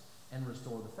righteousness and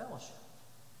restore the fellowship.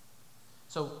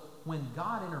 So when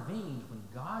God intervenes, when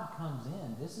God comes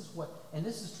in, this is what, and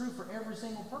this is true for every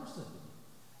single person.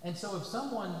 And so if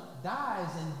someone dies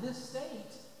in this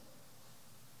state,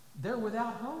 they're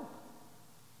without hope.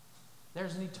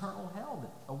 There's an eternal hell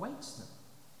that awaits them.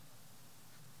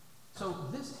 So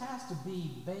this has to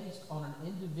be based on an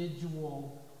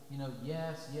individual,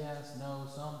 yes, no,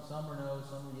 some are no,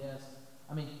 some are yes.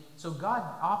 I mean, so God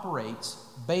operates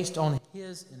based on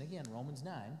His, and again, Romans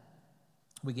 9,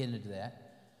 we get into that,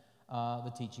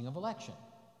 the teaching of election,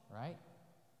 right?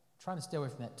 Trying to stay away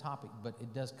from that topic, but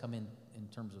it does come in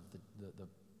terms of the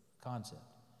concept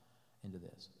into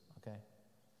this, okay?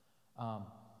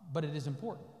 But it is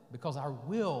important because our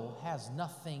will has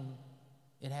nothing,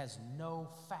 it has no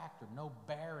factor, no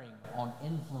bearing on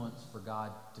influence for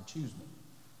God to choose me.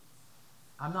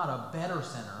 I'm not a better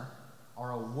sinner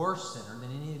or a worse sinner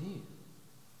than any of you.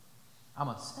 I'm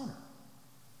a sinner.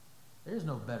 There is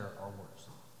no better or worse,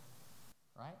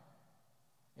 right?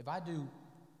 If I do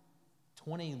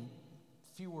 20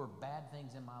 fewer bad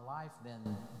things in my life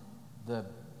than the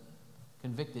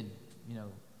convicted,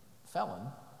 felon,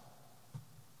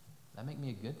 that make me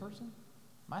a good person?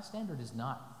 My standard is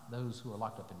not those who are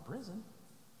locked up in prison.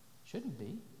 Shouldn't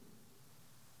be.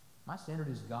 My standard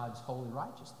is God's holy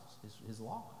righteousness, His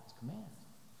law, His commands.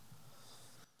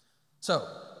 So,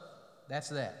 that's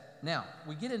that. Now,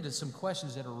 we get into some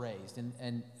questions that are raised,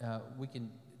 and we can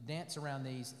dance around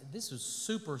these. This is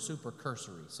super, super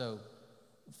cursory. So,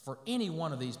 for any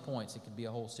one of these points, it could be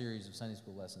a whole series of Sunday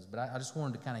school lessons. But I just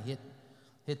wanted to kind of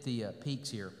hit the peaks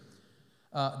here.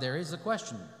 There is a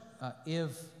question.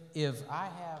 If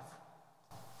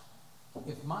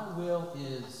my will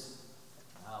is,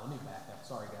 let me back up.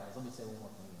 Sorry, guys. Let me say one more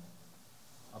thing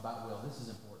about will. This is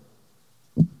important.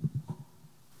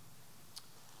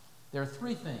 There are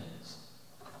three things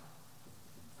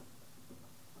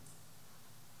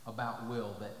about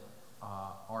will that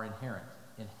are inherent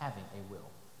in having a will.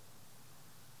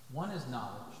 One is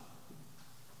knowledge.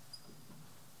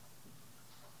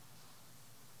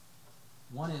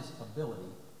 One is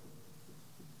ability.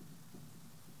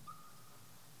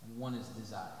 And one is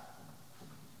desire.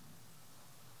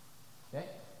 Okay?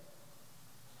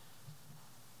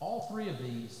 All three of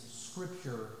these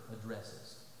Scripture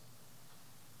addresses.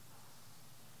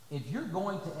 If you're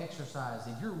going to exercise,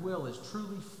 if your will is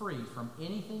truly free from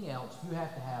anything else, you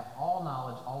have to have all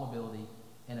knowledge, all ability,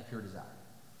 and a pure desire.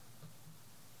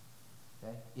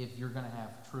 Okay? If you're going to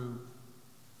have true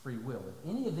free will. If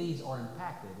any of these are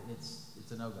impacted,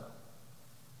 it's a no-go.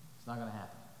 It's not going to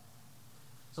happen.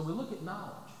 So we look at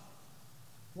knowledge.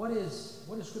 What does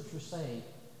Scripture say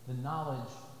the knowledge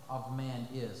of man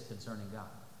is concerning God?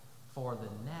 For the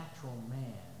natural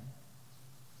man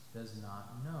does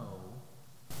not know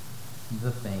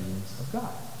the things of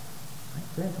God. Right?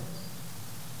 For instance,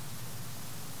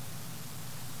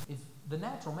 if the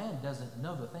natural man doesn't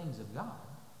know the things of God,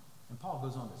 and Paul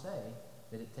goes on to say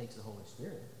that it takes the Holy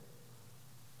Spirit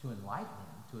to enlighten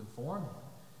him, to inform him.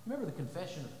 Remember the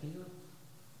confession of Peter?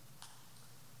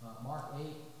 Mark 8,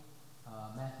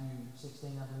 Matthew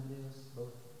 16, I believe it is,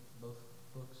 both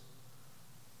books.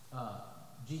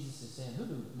 Jesus is saying, who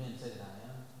do men say that I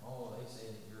am? Oh, they say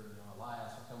that you're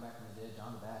Elias, will come back from the dead,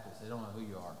 John the Baptist. They don't know who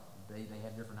you are. They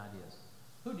have different ideas.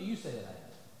 Who do you say that I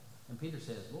am? And Peter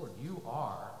says, Lord, you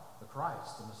are the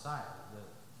Christ, the Messiah,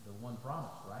 the one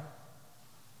promised, right?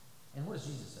 And what does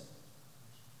Jesus say?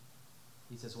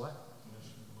 He says what?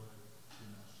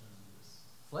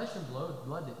 Flesh and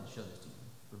blood didn't show this to you,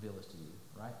 reveal this to you,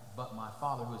 right? But my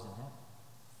Father who is in heaven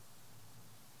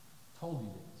told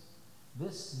you this.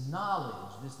 This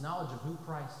knowledge of who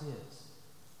Christ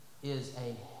is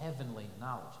a heavenly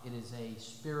knowledge. It is a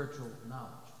spiritual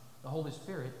knowledge. The Holy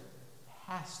Spirit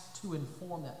has to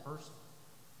inform that person.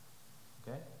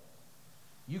 Okay?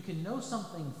 You can know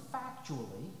something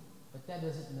factually, but that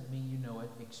doesn't mean you know it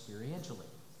experientially.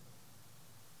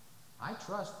 I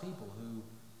trust people who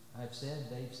have said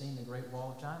they've seen the Great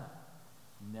Wall of China.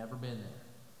 Never been there.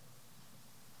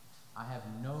 I have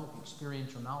no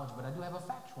experiential knowledge, but I do have a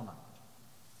factual knowledge.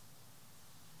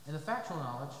 And the factual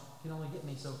knowledge can only get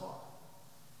me so far.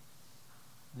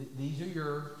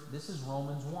 This is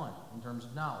Romans 1 in terms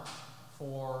of knowledge.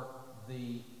 For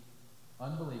the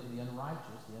unbeliever, the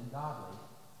unrighteous, the ungodly,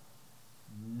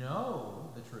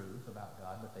 know the truth about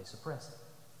God, but they suppress it.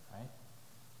 Right?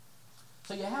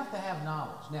 So you have to have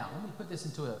knowledge. Now, let me put this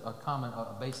into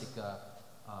a basic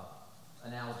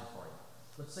analogy for you.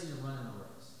 Let's say you're running a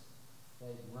race.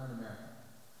 Okay, you run a marathon.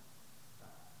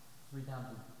 3 times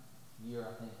a year,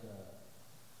 I think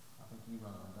you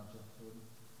run one, don't you, Jordan?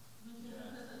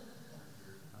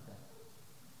 Okay.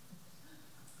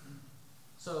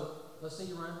 So let's say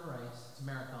you're running a race. It's a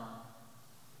marathon,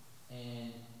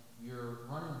 and you're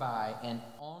running by, and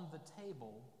on the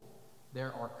table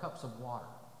there are cups of water.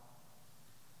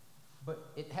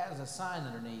 But it has a sign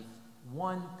underneath,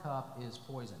 1 cup is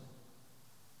poison.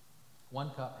 1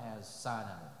 cup has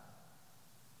cyanide in it.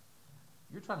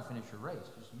 You're trying to finish your race.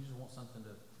 You just want something to,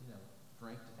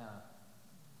 drink to kind of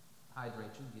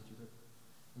hydrate you, get you through.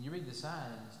 And you read the sign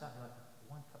and you stop, you're like,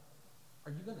 1 cup.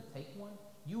 Are you going to take one?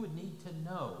 You would need to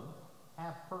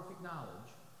have perfect knowledge,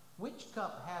 which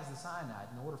cup has the cyanide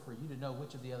in order for you to know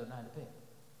which of the other 9 to pick.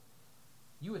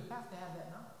 You would have to have that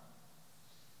knowledge.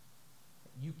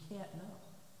 You can't know.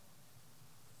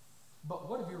 But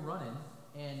what if you're running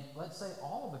and let's say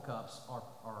all of the cups are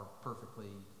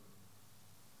perfectly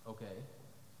okay.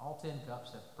 All 10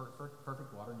 cups have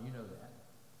perfect water, and you know that.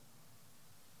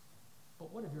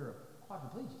 But what if you're a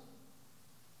quadriplegic?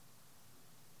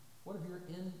 What if you're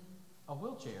in a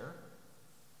wheelchair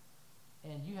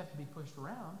and you have to be pushed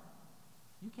around?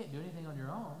 You can't do anything on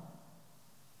your own.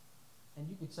 And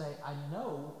you could say, I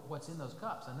know what's in those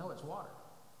cups. I know it's water.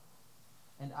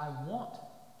 And I want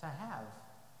to have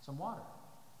some water.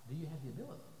 Do you have the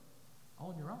ability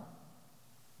on your own?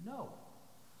 No.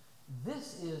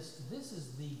 This is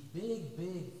the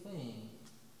big thing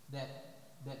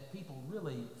that people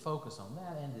really focus on,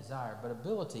 that and desire. But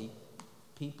ability,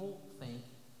 people think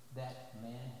that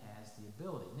man has the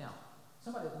ability. Now,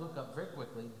 somebody look up very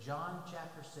quickly, John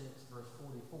chapter 6, verse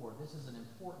 44. This is an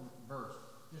important verse.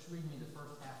 Just read me the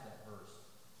first half of that verse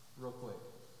real quick.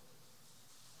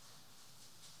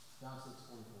 John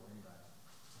 6:44, anybody?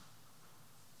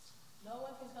 No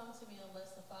one can come to me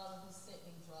unless the Father who sent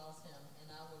me draws him, and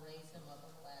I will raise him up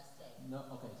on the last day. No,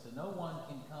 okay, so no one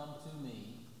can come to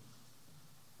me.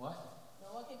 What?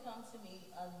 No one can come to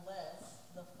me unless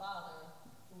the Father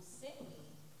who sent me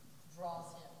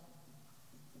draws him,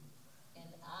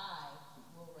 and I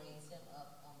will raise him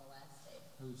up on the last day.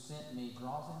 Who sent me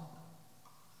draws him?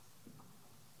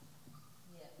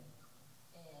 Yeah.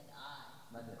 And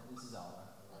I. Right there. This is all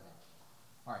right. Okay.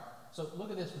 All right. So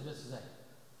look at this for just a second.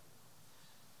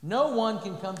 No one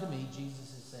can come to me,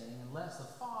 Jesus is saying, unless the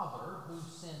Father who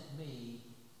sent me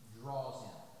draws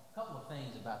him. A couple of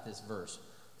things about this verse.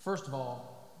 First of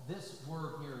all, this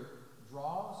word here,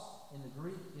 draws, in the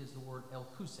Greek is the word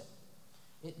elkuse.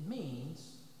 It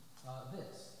means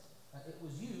this. It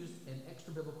was used in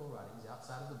extra-biblical writings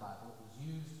outside of the Bible. It was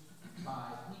used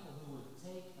by people who would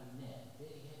take a net,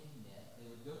 big heavy net. They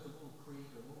would go to a little creek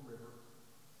or a little river.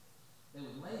 They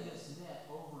would lay this net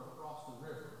over across the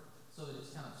river so that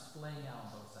it's kind of splaying out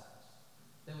on both sides.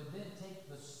 They would then take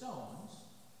the stones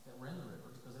that were in the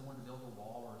river, because they wanted to build a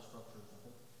wall or a structure or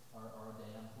something, or a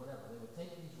dam, whatever. They would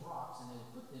take these rocks and they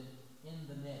would put them in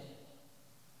the net.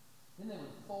 Then they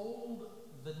would fold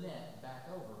the net back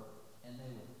over and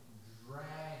they would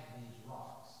drag these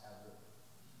rocks out of the river.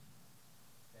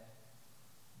 Okay?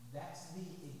 That's the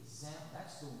example,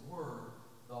 that's the word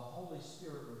the Holy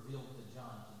Spirit revealed to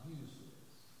John to use for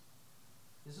this.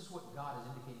 This is what God is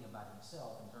indicating about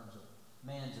himself in terms of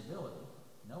man's ability.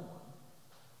 No one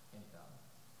can come.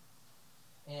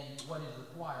 And what is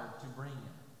required to bring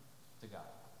him to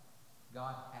God.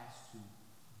 God has to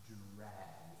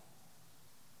drag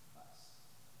us.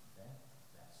 Okay?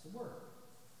 That's That's the word.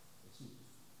 It's used.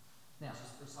 Now, Which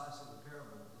is precisely the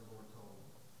parable that the Lord told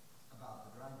about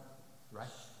the dragon. right?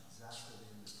 Exactly the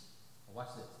image. Now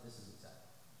watch this. This is exact.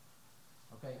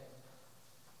 Okay?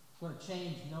 It's going to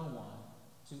change no one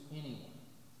to anyone.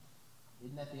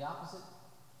 Isn't that the opposite?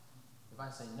 If I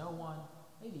say no one,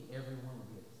 maybe everyone would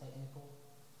be a technical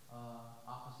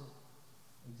opposite,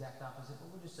 exact opposite, but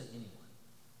we'll just say anyone.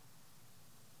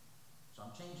 So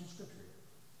I'm changing scripture here.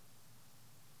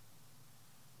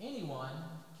 Anyone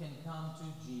can come to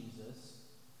Jesus,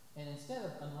 and instead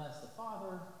of unless the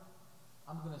Father,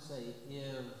 I'm going to say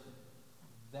if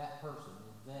that person,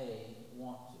 if they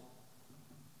want to.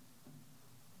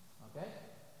 Okay?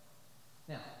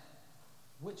 Now,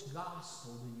 which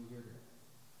gospel do you hear today?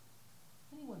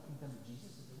 Anyone can come to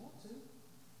Jesus if they want to.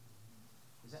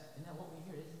 Isn't that what we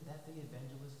hear? Isn't that the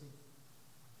evangelistic?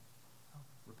 Oh,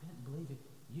 repent and believe it.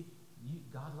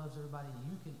 God loves everybody.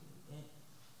 You can,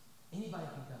 anybody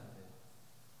can come to him.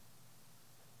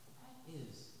 That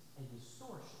is a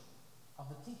distortion of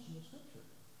the teaching of Scripture,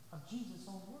 of Jesus'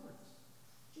 own words.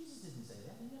 Jesus didn't say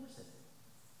that. He never said that.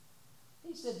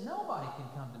 He said nobody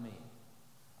can come to me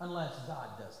unless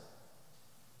God does it.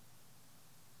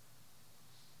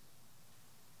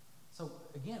 So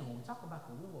again, when we talk about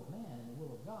the will of man and the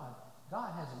will of God,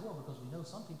 God has a will because we know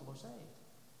some people are saved.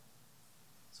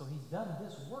 So he's done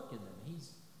this work in them.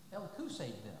 He's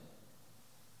El-Kusayed them.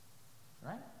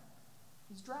 Right?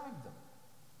 He's dragged them.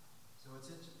 So it's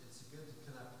good to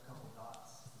connect a couple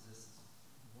dots, because this is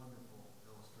a wonderful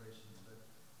illustration. But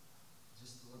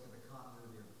just to look at the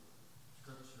continuity of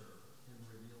Scripture in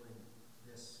revealing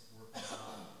this work of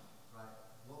God, right?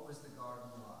 What was the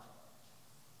garden like?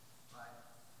 Right?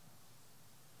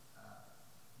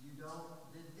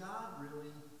 Did God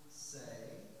really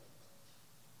say?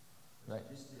 Right.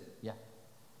 You just did. Yeah.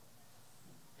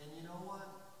 And you know what?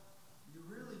 You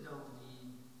really don't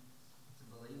need to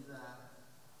believe that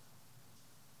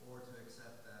or to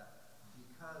accept that,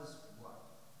 because what?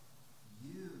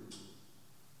 You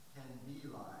can be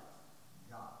like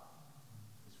God.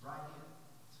 It's right here.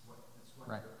 It's what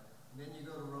Right. And then you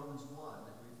go to Romans 1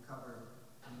 that we've covered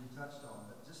and you touched on,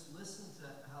 but just listen to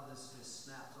how this just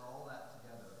snaps all that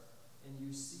together. And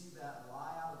you see that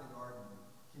lie out of the garden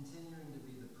continuing to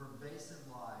be the pervasive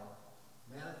lie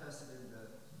manifested in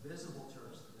the visible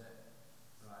church today,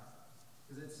 right?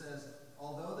 Because it says,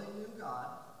 although they knew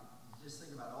God, just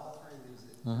think about all three of these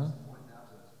that he's pointing out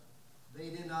to us, they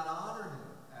did not honor him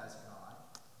as God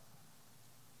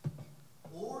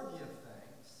or give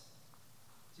thanks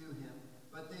to him,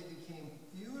 but they became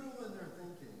futile in their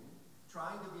thinking,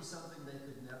 trying to be something they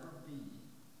could never be,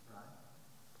 right?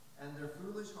 And their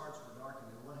foolish hearts were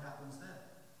darkened. And what happens then?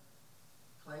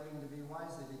 Claiming to be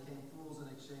wise, they became fools and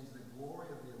exchanged the glory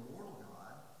of the immortal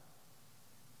God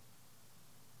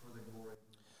for the glory.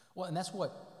 Well, and that's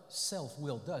what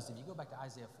self-will does. If you go back to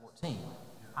Isaiah 14,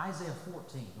 Isaiah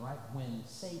 14, right, when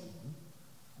Satan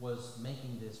was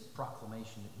making this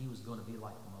proclamation that he was going to be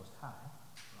like the Most High,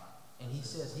 and he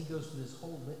says, he goes through this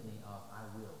whole litany of I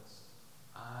wills.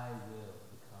 I will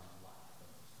become like the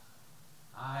Most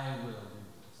High. I will do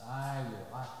this. I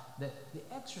will.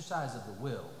 The exercise of the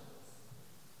will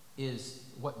is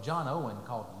what John Owen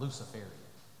called Luciferian.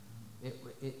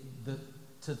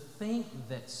 To think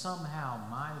that somehow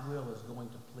my will is going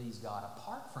to please God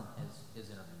apart from his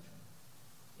intervention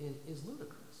is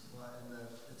ludicrous. Well, and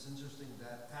it's interesting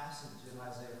that passage in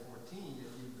Isaiah 14,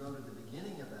 if you go to the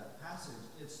beginning of that passage,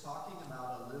 it's talking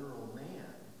about a literal man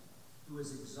who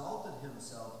has exalted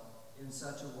himself in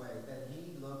such a way that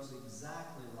he looks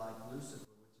exactly like Lucifer,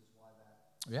 which is why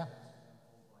that Yeah.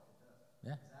 unfolds like it does.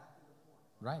 Yeah. Exactly the point.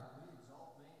 Right. When we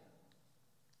exalt man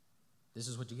This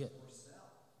is what you get. or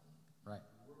self, Right.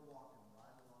 we're walking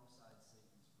right alongside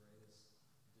Satan's greatest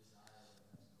desire that has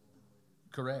no ability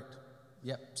to. Correct.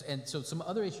 Yep. And so some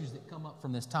other issues that come up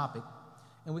from this topic,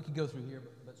 and we could go through here,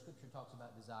 but Scripture talks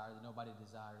about desire, that nobody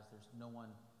desires. There's no one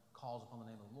calls upon the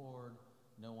name of the Lord.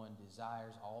 No one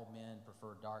desires. All men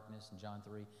prefer darkness in John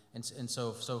 3, and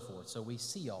so forth. So we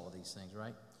see all of these things,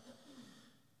 right?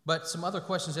 But some other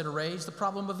questions that are raised, the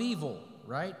problem of evil,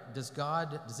 right? Does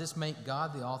this make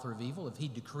God the author of evil? If he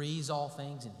decrees all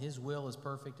things and his will is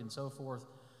perfect and so forth,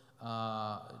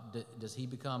 does he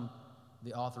become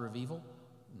the author of evil?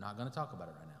 I'm not going to talk about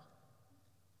it right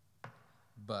now.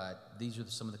 But these are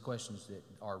some of the questions that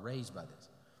are raised by this.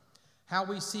 How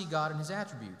we see God and his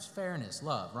attributes, fairness,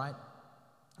 love, right?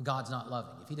 God's not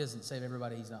loving. If he doesn't save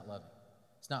everybody, he's not loving.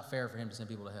 It's not fair for him to send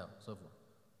people to hell, so forth.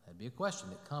 That'd be a question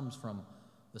that comes from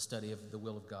the study of the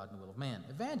will of God and the will of man.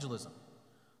 Evangelism.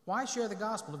 Why share the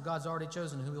gospel if God's already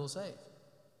chosen who he will save?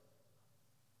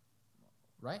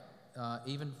 Right?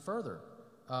 Even further,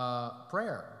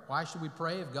 Prayer. Why should we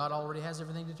pray if God already has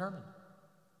everything determined?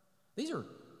 These are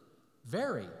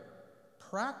very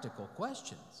practical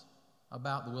questions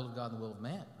about the will of God and the will of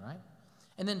man, right?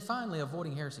 And then finally,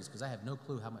 avoiding heresies, because I have no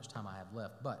clue how much time I have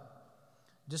left. But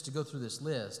just to go through this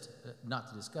list, not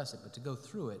to discuss it, but to go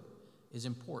through it is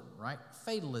important, right?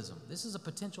 Fatalism. This is a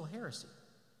potential heresy.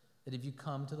 That if you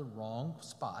come to the wrong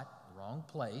spot, the wrong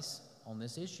place on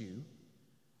this issue,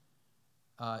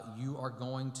 you are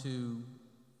going to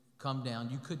come down,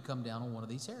 you could come down on one of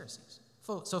these heresies.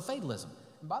 So fatalism.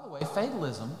 And by the way,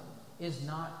 fatalism is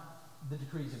not the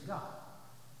decrees of God.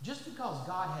 Just because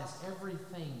God has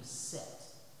everything set,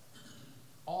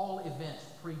 all events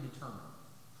predetermined,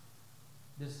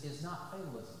 this is not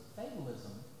fatalism.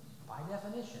 Fatalism, by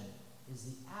definition, is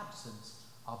the absence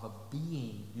of a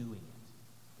being doing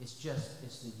it. It's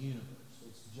the universe.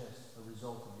 It's just a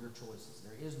result of your choices.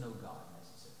 There is no God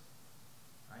necessarily.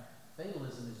 Right?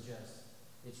 Fatalism is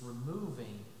it's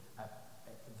removing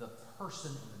the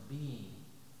person and the being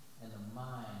and the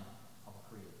mind of a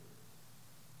creator.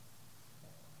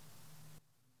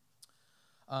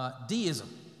 Deism.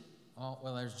 Oh,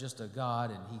 well, there's just a God,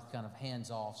 and he's kind of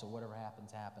hands off, so whatever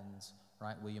happens, happens,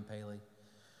 right? William Paley.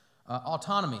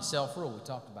 Autonomy, self-rule, we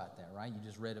talked about that, right? You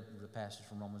just read the passage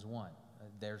from Romans 1.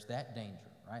 There's that danger,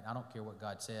 right? I don't care what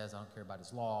God says. I don't care about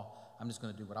his law. I'm just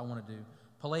going to do what I want to do.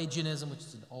 Pelagianism, which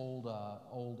is an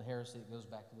old heresy that goes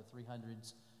back to the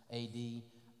 300s A.D.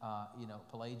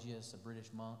 Pelagius, a British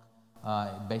monk,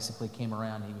 basically came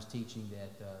around and he was teaching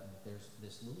that there's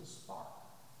this little spark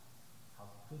of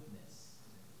goodness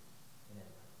in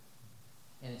everybody.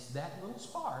 And it's that little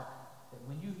spark that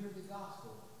when you hear the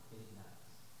gospel, it ignites.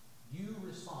 You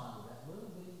respond with that little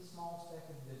bitty small speck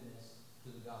of goodness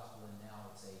to the gospel, and now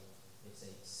it's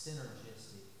a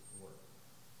synergistic work.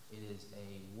 It is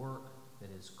a work that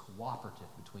is cooperative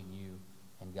between you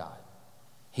and God.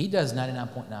 He does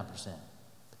 99.9%,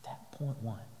 but that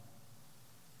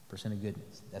 0.1% of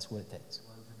goodness, that's what it takes.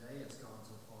 Well, today it's gone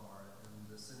so far, and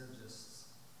the synergists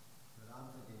that I'm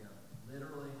thinking of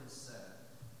literally has said,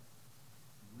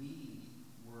 we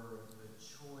were the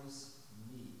choice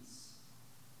meats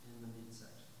in the meat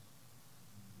section.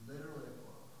 Literally a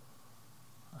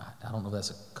quote. I don't know if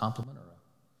that's a compliment or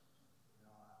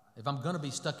if I'm going to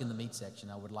be stuck in the meat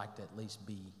section, I would like to at least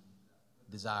be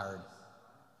desired.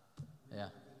 Yeah.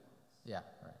 Yeah,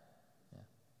 right. Yeah.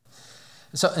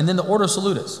 So, and then the Ordo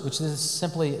Salutis, which is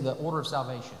simply the order of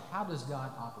salvation. How does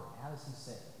God operate? How does he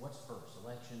save? What's first?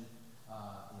 Election,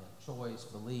 choice,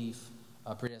 belief,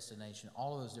 predestination,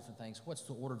 all of those different things. What's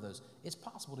the order of those? It's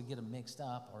possible to get them mixed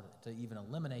up or to even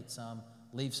eliminate some,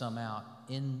 leave some out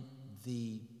in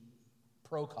the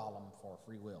pro column for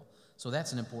free will. So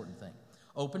that's an important thing.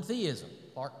 Open theism,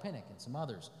 Clark Pinnock and some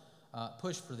others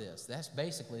push for this. That's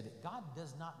basically that God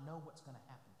does not know what's going to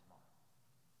happen tomorrow.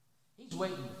 He's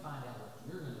waiting to find out what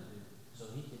you're going to do so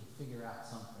he can figure out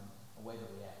something, a way to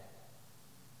react.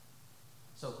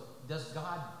 So does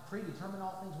God predetermine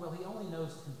all things? Well, he only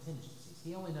knows contingencies.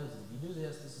 He only knows that if you do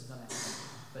this, this is going to happen.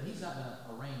 But he's not going to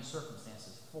arrange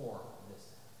circumstances for this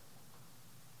to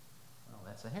happen. Well,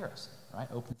 that's a heresy, right?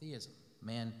 Open theism.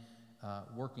 Man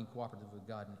working cooperatively with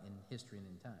God in history and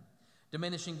in time.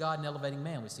 Diminishing God and elevating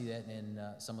man. We see that in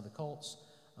some of the cults,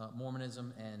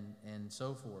 Mormonism, and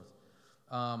so forth.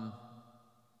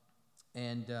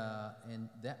 And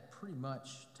that pretty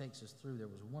much takes us through. There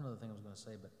was one other thing I was going to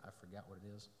say, but I forgot what it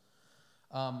is.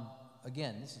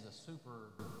 Again, this is a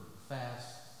super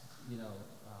fast,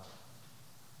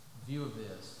 view of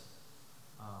this.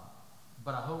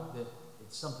 But I hope that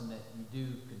it's something that you do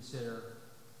consider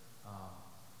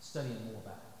studying more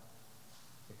about it,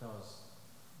 because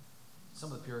some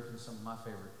of the Puritans, some of my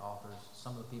favorite authors,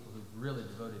 some of the people who've really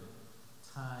devoted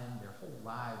time, their whole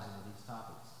lives into these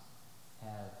topics,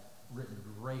 have written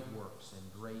great works and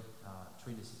great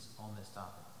treatises on this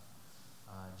topic.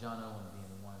 John Owen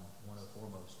being one of the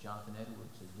foremost. Jonathan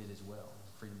Edwards, who did as well,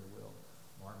 Freedom of the Will.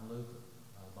 Martin Luther,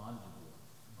 Bondage of Will.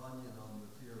 Bunyan on the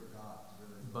fear of God.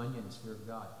 Really. Bunyan, the Spirit of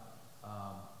God.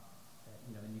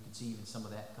 And you can see even some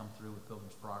of that come through with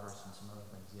Pilgrim's Progress and some other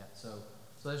things. Yeah. So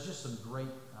there's just some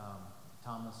great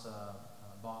Thomas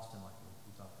Boston, like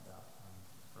we talked about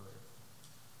earlier.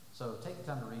 So take the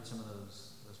time to read some of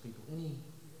those people. Any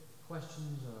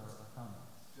questions or comments?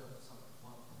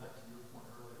 Back to your point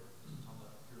earlier, talking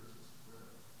about Puritans,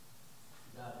 where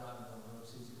the guy driving down the road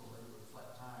sees a lady with a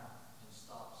flat tire and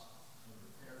stops and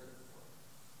repairs it for her.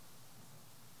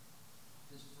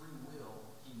 His free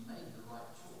will, he made the right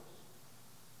choice.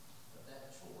 But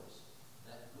that choice,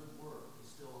 that good work,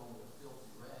 is still only a filthy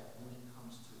rag when it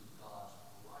comes to God's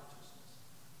righteousness.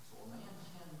 So a man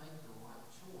can make the right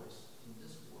choice in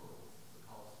this world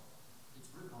because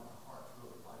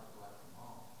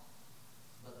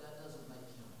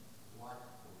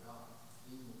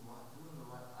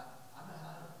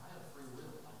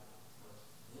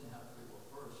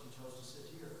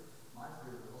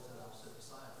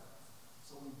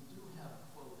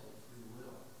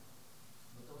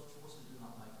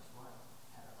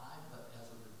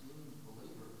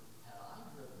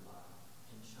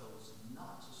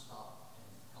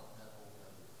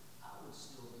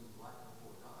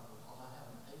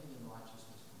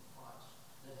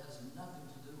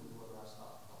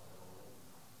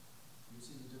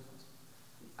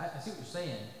see what you're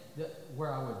saying.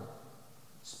 Where I would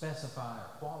specify or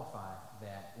qualify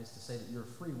that is to say that your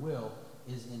free will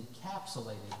is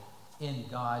encapsulated in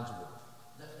God's word.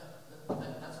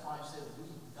 That's why I said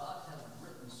God has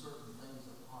written certain things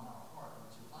upon our heart.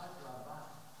 And so if I drive by,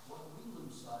 what we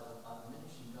lose sight of by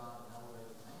diminishing God and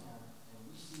elevating man, and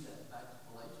we see that back to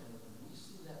Galatians, and we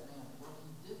see that man, what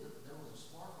he did, there was a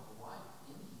spark of life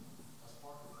in him, a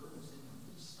spark of goodness in him.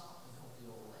 He stopped to help the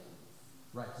old lady.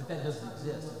 Right, but that doesn't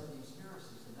exist. These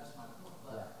heresies, and that's my point.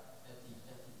 But at the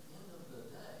end of the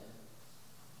day,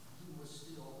 he was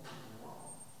still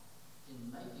wrong in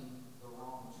making the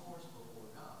wrong choice before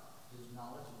God. His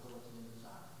knowledge, ability, and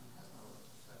desire. He has no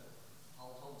second.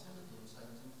 Paul told Timothy in 2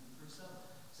 Timothy 3:7,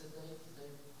 said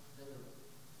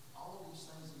all of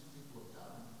these things these people have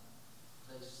done,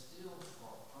 they still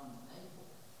are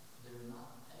unable. They're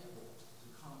not able to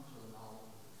come to the knowledge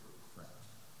of the truth. Right.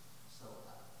 So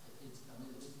it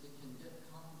can get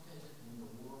complicated when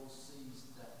the world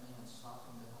sees that man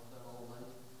stopping to help that old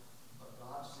lady, but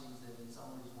God sees that he's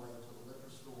on his way to the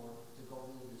liquor store to go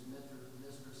visit his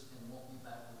mistress and won't be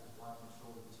back with his wife and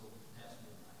children until past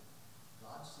midnight.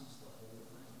 God sees the whole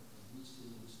thing, and we see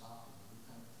him stopping, and we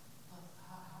think, but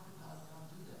how did God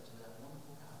do that to that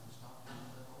wonderful guy who stopped him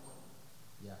with that old lady?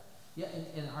 Yeah. Yeah,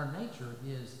 and our nature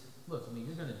is, look, I mean,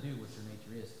 you're going to do what your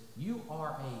nature is. You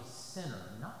are a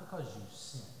sinner, not because you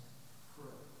sin.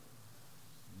 Correct.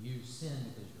 You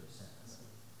sin because you're a sinner.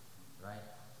 Right?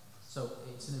 So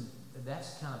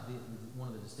that's kind of one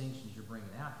of the distinctions you're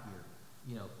bringing out here.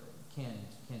 You know, can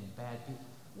bad people...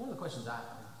 One of the questions I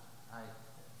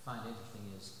find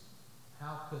interesting is,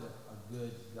 how could a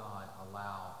good God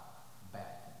allow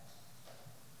bad things?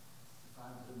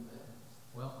 Define good and bad.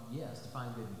 Well, yes,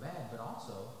 define good and bad, but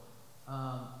also,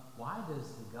 why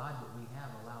does the God that we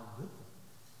have allow good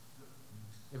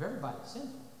things? If everybody's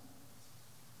sinful,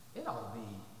 it ought to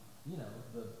be,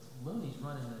 the loonies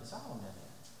running the asylum in there.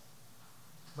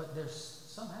 But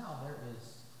somehow there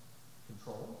is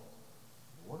control,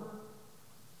 order,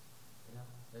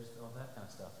 there's all that kind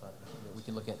of stuff that we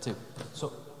can look at too. So,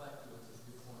 Go back to it, it's a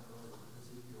good point earlier,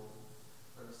 Ezekiel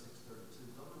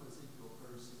 36:32. Go to Ezekiel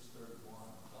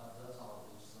 36:31. God does all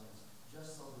of these things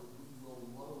just so that we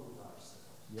will loathe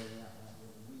ourselves yeah.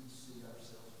 when we see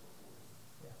ourselves before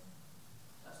Him. Yeah.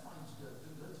 That's why He's good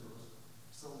to us,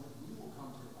 so that we will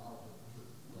come to the knowledge of the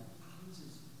truth. Yeah. He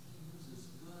uses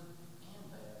good and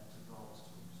bad to draw us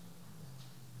to Himself.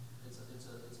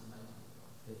 It's amazing.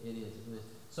 It is.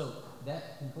 So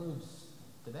that concludes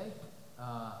today.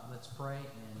 Let's pray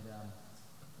and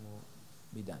we'll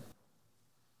be done.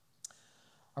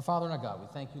 Our Father and our God, we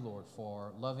thank you, Lord,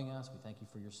 for loving us. We thank you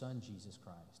for your Son, Jesus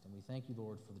Christ. And we thank you,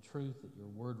 Lord, for the truth that your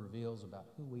word reveals about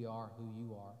who we are, who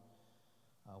you are,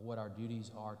 what our duties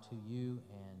are to you.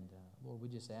 And Lord, we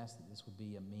just ask that this would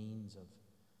be a means of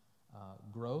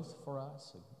growth for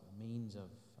us, a means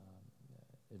of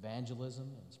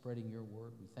evangelism and spreading your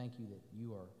word. We thank you that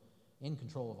you are in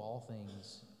control of all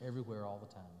things, everywhere, all the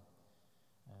time.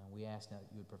 We ask now that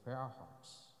you would prepare our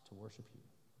hearts to worship you.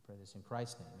 We pray this in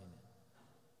Christ's name. Amen.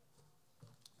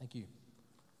 Thank you.